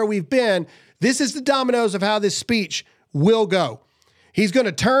gotten to where we've been. This is the dominoes of how this speech will go. He's going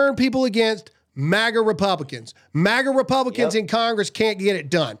to turn people against MAGA Republicans. MAGA Republicans in Congress can't get it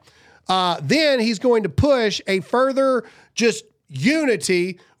done. Then he's going to push a further just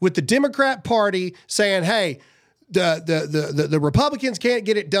unity with the Democrat Party saying, hey, the Republicans can't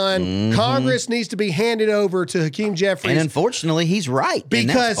get it done. Congress needs to be handed over to Hakeem Jeffries. And unfortunately, he's right.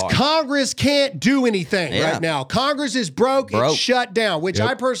 Because Congress can't do anything right now. Congress is broke. It's shut down, which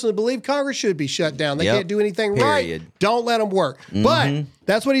I personally believe Congress should be shut down. They can't do anything right. Don't let them work. But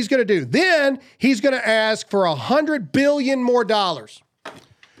that's what he's going to do. Then he's going to ask for $100 billion more dollars.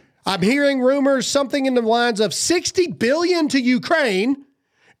 I'm hearing rumors, something in the lines of $60 billion to Ukraine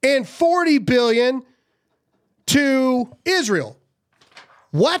and $40 billion to Israel.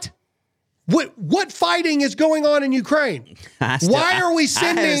 What fighting is going on in Ukraine? Why are we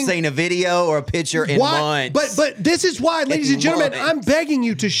sending? I haven't seen a video or a picture in months. But this is why, ladies and gentlemen, I'm begging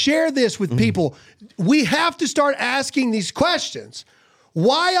you to share this with people. We have to start asking these questions.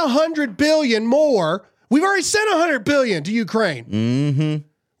 Why $100 billion more? We've already sent $100 billion to Ukraine.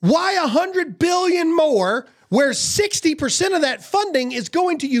 Why $100 billion more, where 60% of that funding is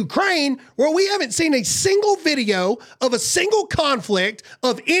going to Ukraine, where we haven't seen a single video of a single conflict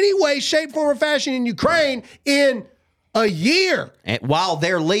of any way, shape, form, or fashion in Ukraine in a year? And while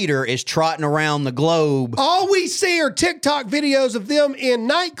their leader is trotting around the globe. All we see are TikTok videos of them in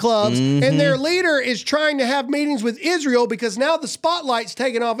nightclubs, and their leader is trying to have meetings with Israel because now the spotlight's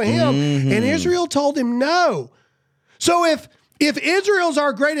taken off of him, and Israel told him no. So if Israel's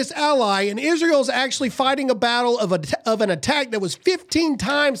our greatest ally and Israel's actually fighting a battle of an attack that was 15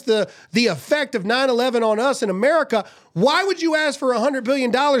 times the effect of 9/11 on us in America, why would you ask for $100 billion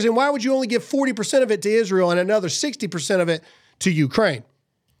and why would you only give 40% of it to Israel and another 60% of it to Ukraine?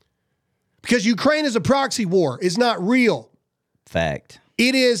 Because Ukraine is a proxy war. It's not real. Fact.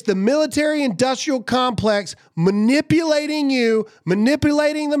 It is the military-industrial complex manipulating you,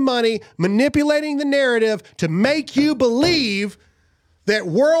 manipulating the money, manipulating the narrative to make you believe that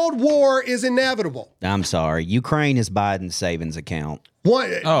world war is inevitable. I'm sorry. Ukraine is Biden's savings account.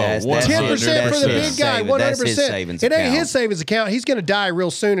 10% for the big guy, 100%. That's his savings it ain't account. his savings account. He's going to die real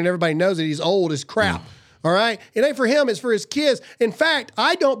soon, and everybody knows that he's old as crap. All right? It ain't for him. It's for his kids. In fact,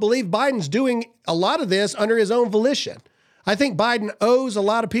 I don't believe Biden's doing a lot of this under his own volition. I think Biden owes a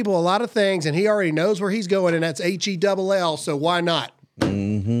lot of people a lot of things, and he already knows where he's going, and that's HELL, so why not?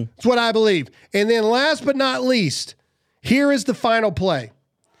 That's what I believe. And then last but not least, here is the final play.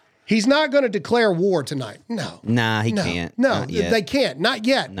 He's not going to declare war tonight. No. Nah, he can't. No, they can't. Not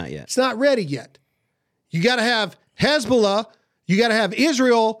yet. Not yet. It's not ready yet. You got to have Hezbollah. You got to have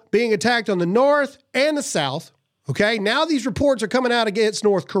Israel being attacked on the north and the south. Okay? Now these reports are coming out against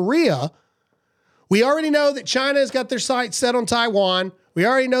North Korea. We already know that China has got their sights set on Taiwan. We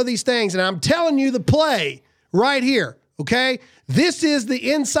already know these things, and I'm telling you the play right here, okay? This is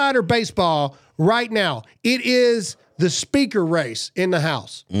the insider baseball right now. It is the speaker race in the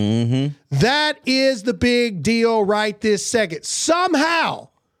House. That is the big deal right this second. Somehow,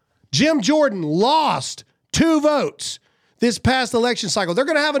 Jim Jordan lost 2 votes this past election cycle. They're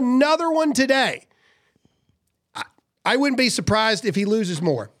going to have another one today. I wouldn't be surprised if he loses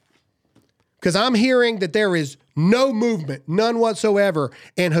more. Because I'm hearing that there is No movement, none whatsoever.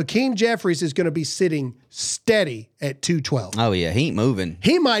 And Hakeem Jeffries is going to be sitting steady at 212. Oh, yeah. He ain't moving.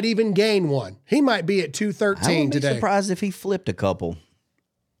 He might even gain one. He might be at 213 I wouldn't today. be surprised if he flipped a couple.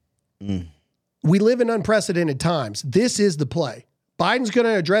 We live in unprecedented times. This is the play. Biden's going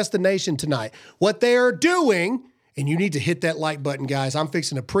to address the nation tonight. What they are doing, and you need to hit that like button, guys. I'm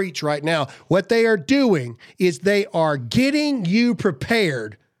fixing to preach right now. What they are doing is they are getting you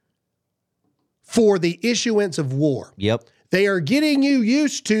prepared for the issuance of war. Yep. They are getting you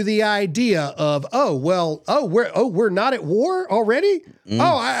used to the idea of, we're not at war already?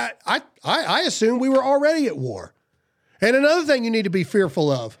 I assume we were already at war. And another thing you need to be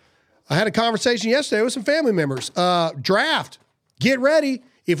fearful of. I had a conversation yesterday with some family members. Draft. Get ready.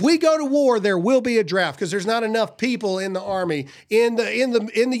 If we go to war, there will be a draft because there's not enough people in the Army, in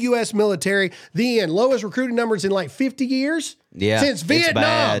the U.S. military. The lowest recruiting numbers in like 50 years. Yeah, since Vietnam.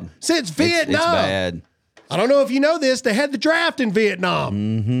 Bad. Since Vietnam. It's bad. I don't know if you know this. They had the draft in Vietnam.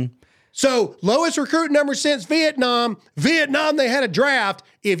 Mm-hmm. So lowest recruiting numbers since Vietnam. Vietnam, they had a draft.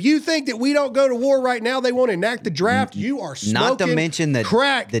 If you think that we don't go to war right now, they won't enact the draft, you are smoking Not to mention the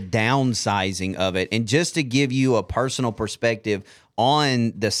crack. The downsizing of it. And just to give you a personal perspective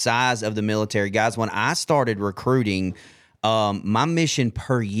on the size of the military, guys, when I started recruiting, my mission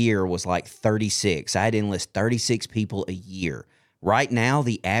per year was like 36. I had to enlist 36 people a year. Right now,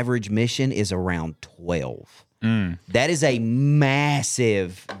 the average mission is around 12. That is a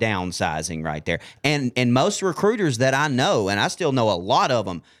massive downsizing right there. And most recruiters that I know, and I still know a lot of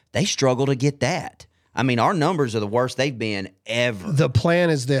them, they struggle to get that. I mean, our numbers are the worst they've been ever. The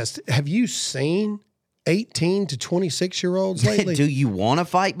plan is this. Have you seen 18 to 26-year-olds lately? Do you want to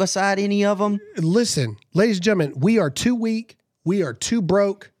fight beside any of them? Listen, ladies and gentlemen, we are too weak. We are too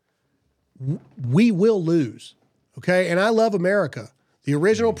broke. We will lose. Okay? And I love America. The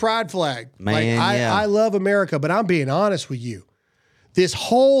original pride flag. Man, I love America, but I'm being honest with you. This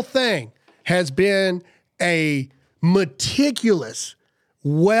whole thing has been a meticulous,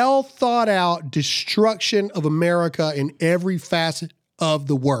 well thought out destruction of America in every facet of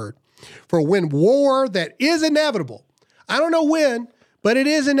the word. For when war that is inevitable, I don't know when, but it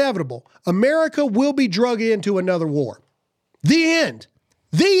is inevitable, America will be drug into another war. The end.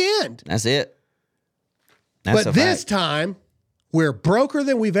 The end. That's it. That's but this time, we're broker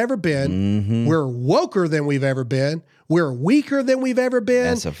than we've ever been. Mm-hmm. We're woker than we've ever been. We're weaker than we've ever been.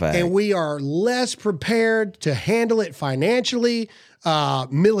 That's a fact. And we are less prepared to handle it financially,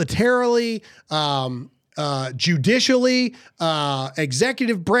 militarily, judicially,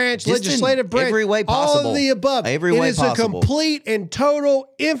 executive branch, Just legislative branch, every way possible. all of the above. Every way it is possible. a complete and total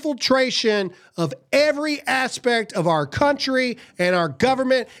infiltration of every aspect of our country and our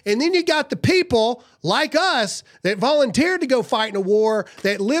government. And then you got the people like us that volunteered to go fight in a war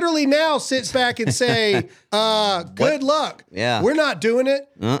that literally now sits back and say, good luck. Yeah. We're not doing it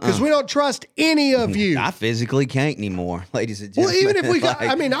because we don't trust any of you. I physically can't anymore, ladies and Well, gentlemen. even if we got,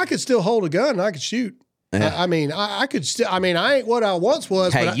 I could still hold a gun and I could shoot. Yeah. I could still, I ain't what I once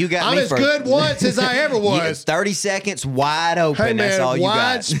was, Hey, but you got I'm me as for- good once as I ever was. 30 seconds wide open. Hey, man, That's all you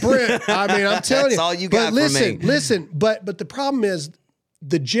wide got. sprint. I mean, I'm telling you. That's all you got but listen, for me. Listen, but the problem is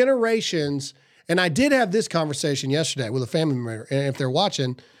the generations, and I did have this conversation yesterday with a family member, and if they're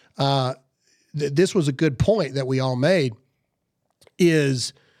watching, this was a good point that we all made,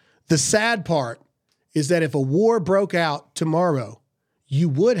 is the sad part is that if a war broke out tomorrow, you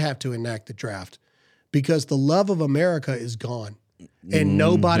would have to enact the draft because the love of America is gone and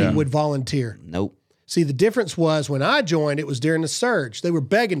nobody would volunteer. Nope. See, the difference was when I joined, it was during the surge. They were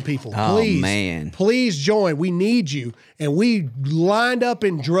begging people, Oh, please, man. please join. We need you. And we lined up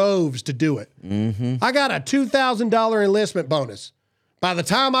in droves to do it. Mm-hmm. I got a $2,000 enlistment bonus. By the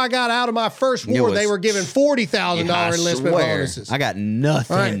time I got out of my first war, they were giving $40,000 enlistment bonuses. I got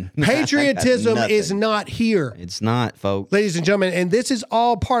nothing. All right. Patriotism Nothing. is not here. It's not, folks. Ladies and gentlemen, and this is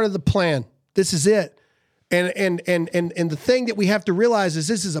all part of the plan. This is it. And the thing that we have to realize is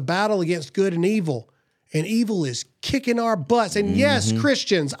this is a battle against good and evil. And evil is kicking our butts. And yes,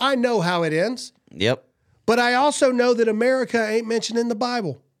 Christians, I know how it ends. Yep. But I also know that America ain't mentioned in the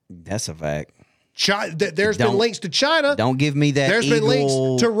Bible. That's a fact. There's been links to China. Don't give me that There's been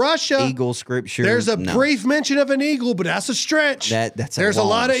links to Russia. Eagle scripture. There's a No. brief mention of an eagle, but that's a stretch. That's There's a long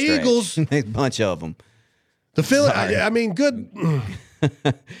lot of stretch. eagles. A bunch of them. I mean, good.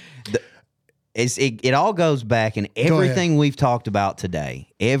 It all goes back, and everything we've talked about today,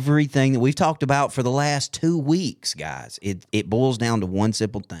 everything that we've talked about for the last 2 weeks, guys, it boils down to one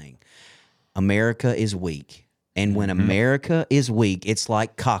simple thing. America is weak. And when America is weak, it's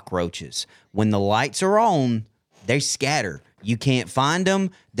like cockroaches. When the lights are on, they scatter. You can't find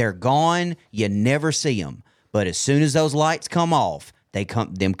them. They're gone. You never see them. But as soon as those lights come off,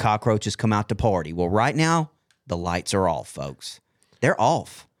 them cockroaches come out to party. Well, right now, the lights are off, folks. They're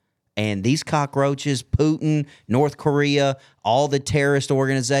off. And these cockroaches, Putin, North Korea, all the terrorist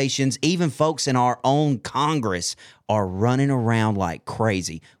organizations, even folks in our own Congress are running around like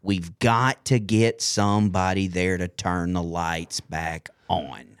crazy. We've got to get somebody there to turn the lights back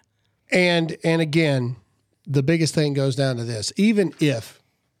on. And again, the biggest thing goes down to this. Even if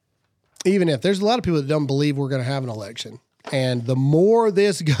there's a lot of people that don't believe we're going to have an election. And the more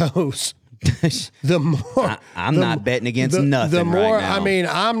this goes, the more I'm not betting against nothing. The more, right now. I mean,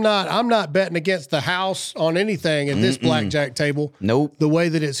 I'm not betting against the house on anything at this blackjack table. Nope. The way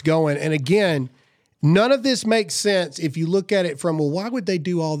that it's going. And again, none of this makes sense if you look at it from, well, why would they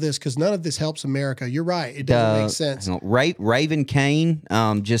do all this? Because none of this helps America. You're right. It doesn't make sense. Raven Kane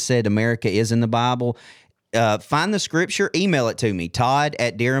just said America is in the Bible. Find the scripture, email it to me,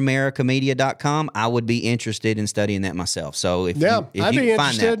 Todd@DearAmericaMedia.com. I would be interested in studying that myself. So if I'd you be can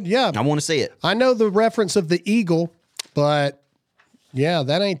find interested. that, I want to see it. I know the reference of the eagle, but yeah,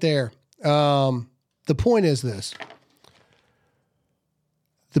 that ain't there. The point is this.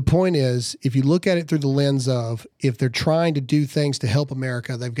 The point is, if you look at it through the lens of, if they're trying to do things to help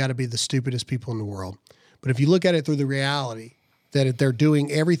America, they've got to be the stupidest people in the world. But if you look at it through the reality that if they're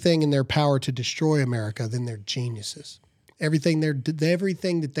doing everything in their power to destroy America, then they're geniuses. Everything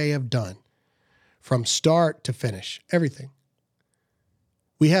that they have done from start to finish, everything.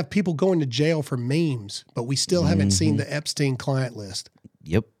 We have people going to jail for memes, but we still haven't seen the Epstein client list.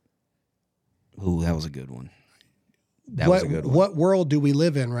 Yep. Ooh, that was a good one. Was a good one. What world do we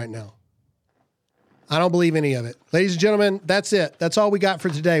live in right now? I don't believe any of it. Ladies and gentlemen, that's it. That's all we got for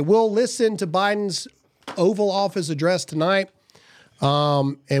today. We'll listen to Biden's Oval Office address tonight.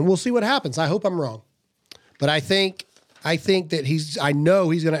 And we'll see what happens. I hope I'm wrong. But I think that I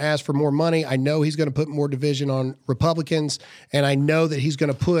know he's going to ask for more money. I know he's going to put more division on Republicans. And I know that he's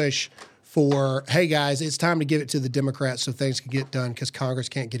going to push for, hey, guys, it's time to give it to the Democrats so things can get done because Congress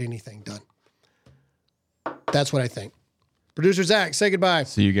can't get anything done. That's what I think. Producer Zach, say goodbye.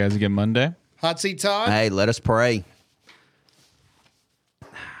 See you guys again Monday. Hot Seat Todd. Hey, let us pray.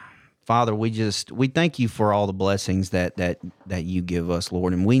 Father, we thank you for all the blessings that you give us,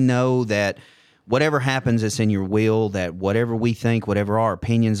 Lord. And we know that whatever happens, it's in your will, that whatever we think, whatever our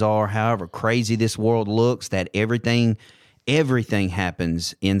opinions are, however crazy this world looks, that everything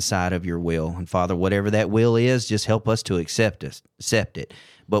happens inside of your will. And Father, whatever that will is, just help us to accept it.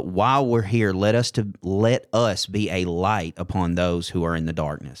 But while we're here, let us be a light upon those who are in the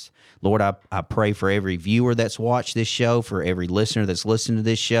darkness. Lord, I pray for every viewer that's watched this show, for every listener that's listened to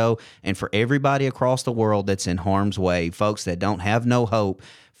this show, and for everybody across the world that's in harm's way, folks that don't have no hope,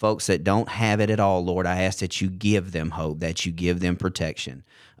 folks that don't have it at all, Lord, I ask that you give them hope, that you give them protection.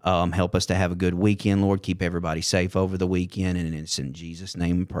 Help us to have a good weekend, Lord. Keep everybody safe over the weekend, and it's in Jesus'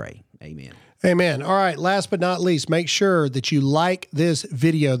 name we pray. Amen. Amen. All right. Last but not least, make sure that you like this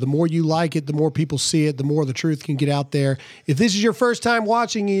video. The more you like it, the more people see it, the more the truth can get out there. If this is your first time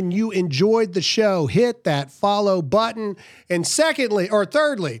watching and you enjoyed the show, hit that follow button. And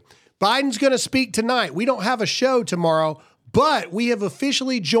thirdly, Biden's going to speak tonight. We don't have a show tomorrow, but we have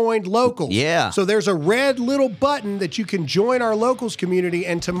officially joined Locals. Yeah. So there's a red little button that you can join our Locals community.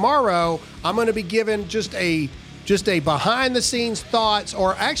 And tomorrow, I'm going to be giving just a behind-the-scenes thoughts,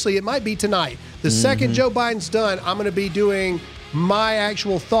 or actually, it might be tonight. The second Joe Biden's done, I'm going to be doing my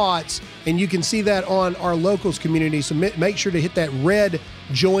actual thoughts, and you can see that on our Locals community. So make sure to hit that red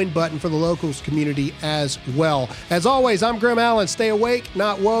join button for the Locals community as well. As always, I'm Grim Allen. Stay awake,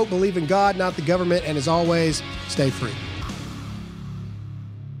 not woke. Believe in God, not the government. And as always, stay free.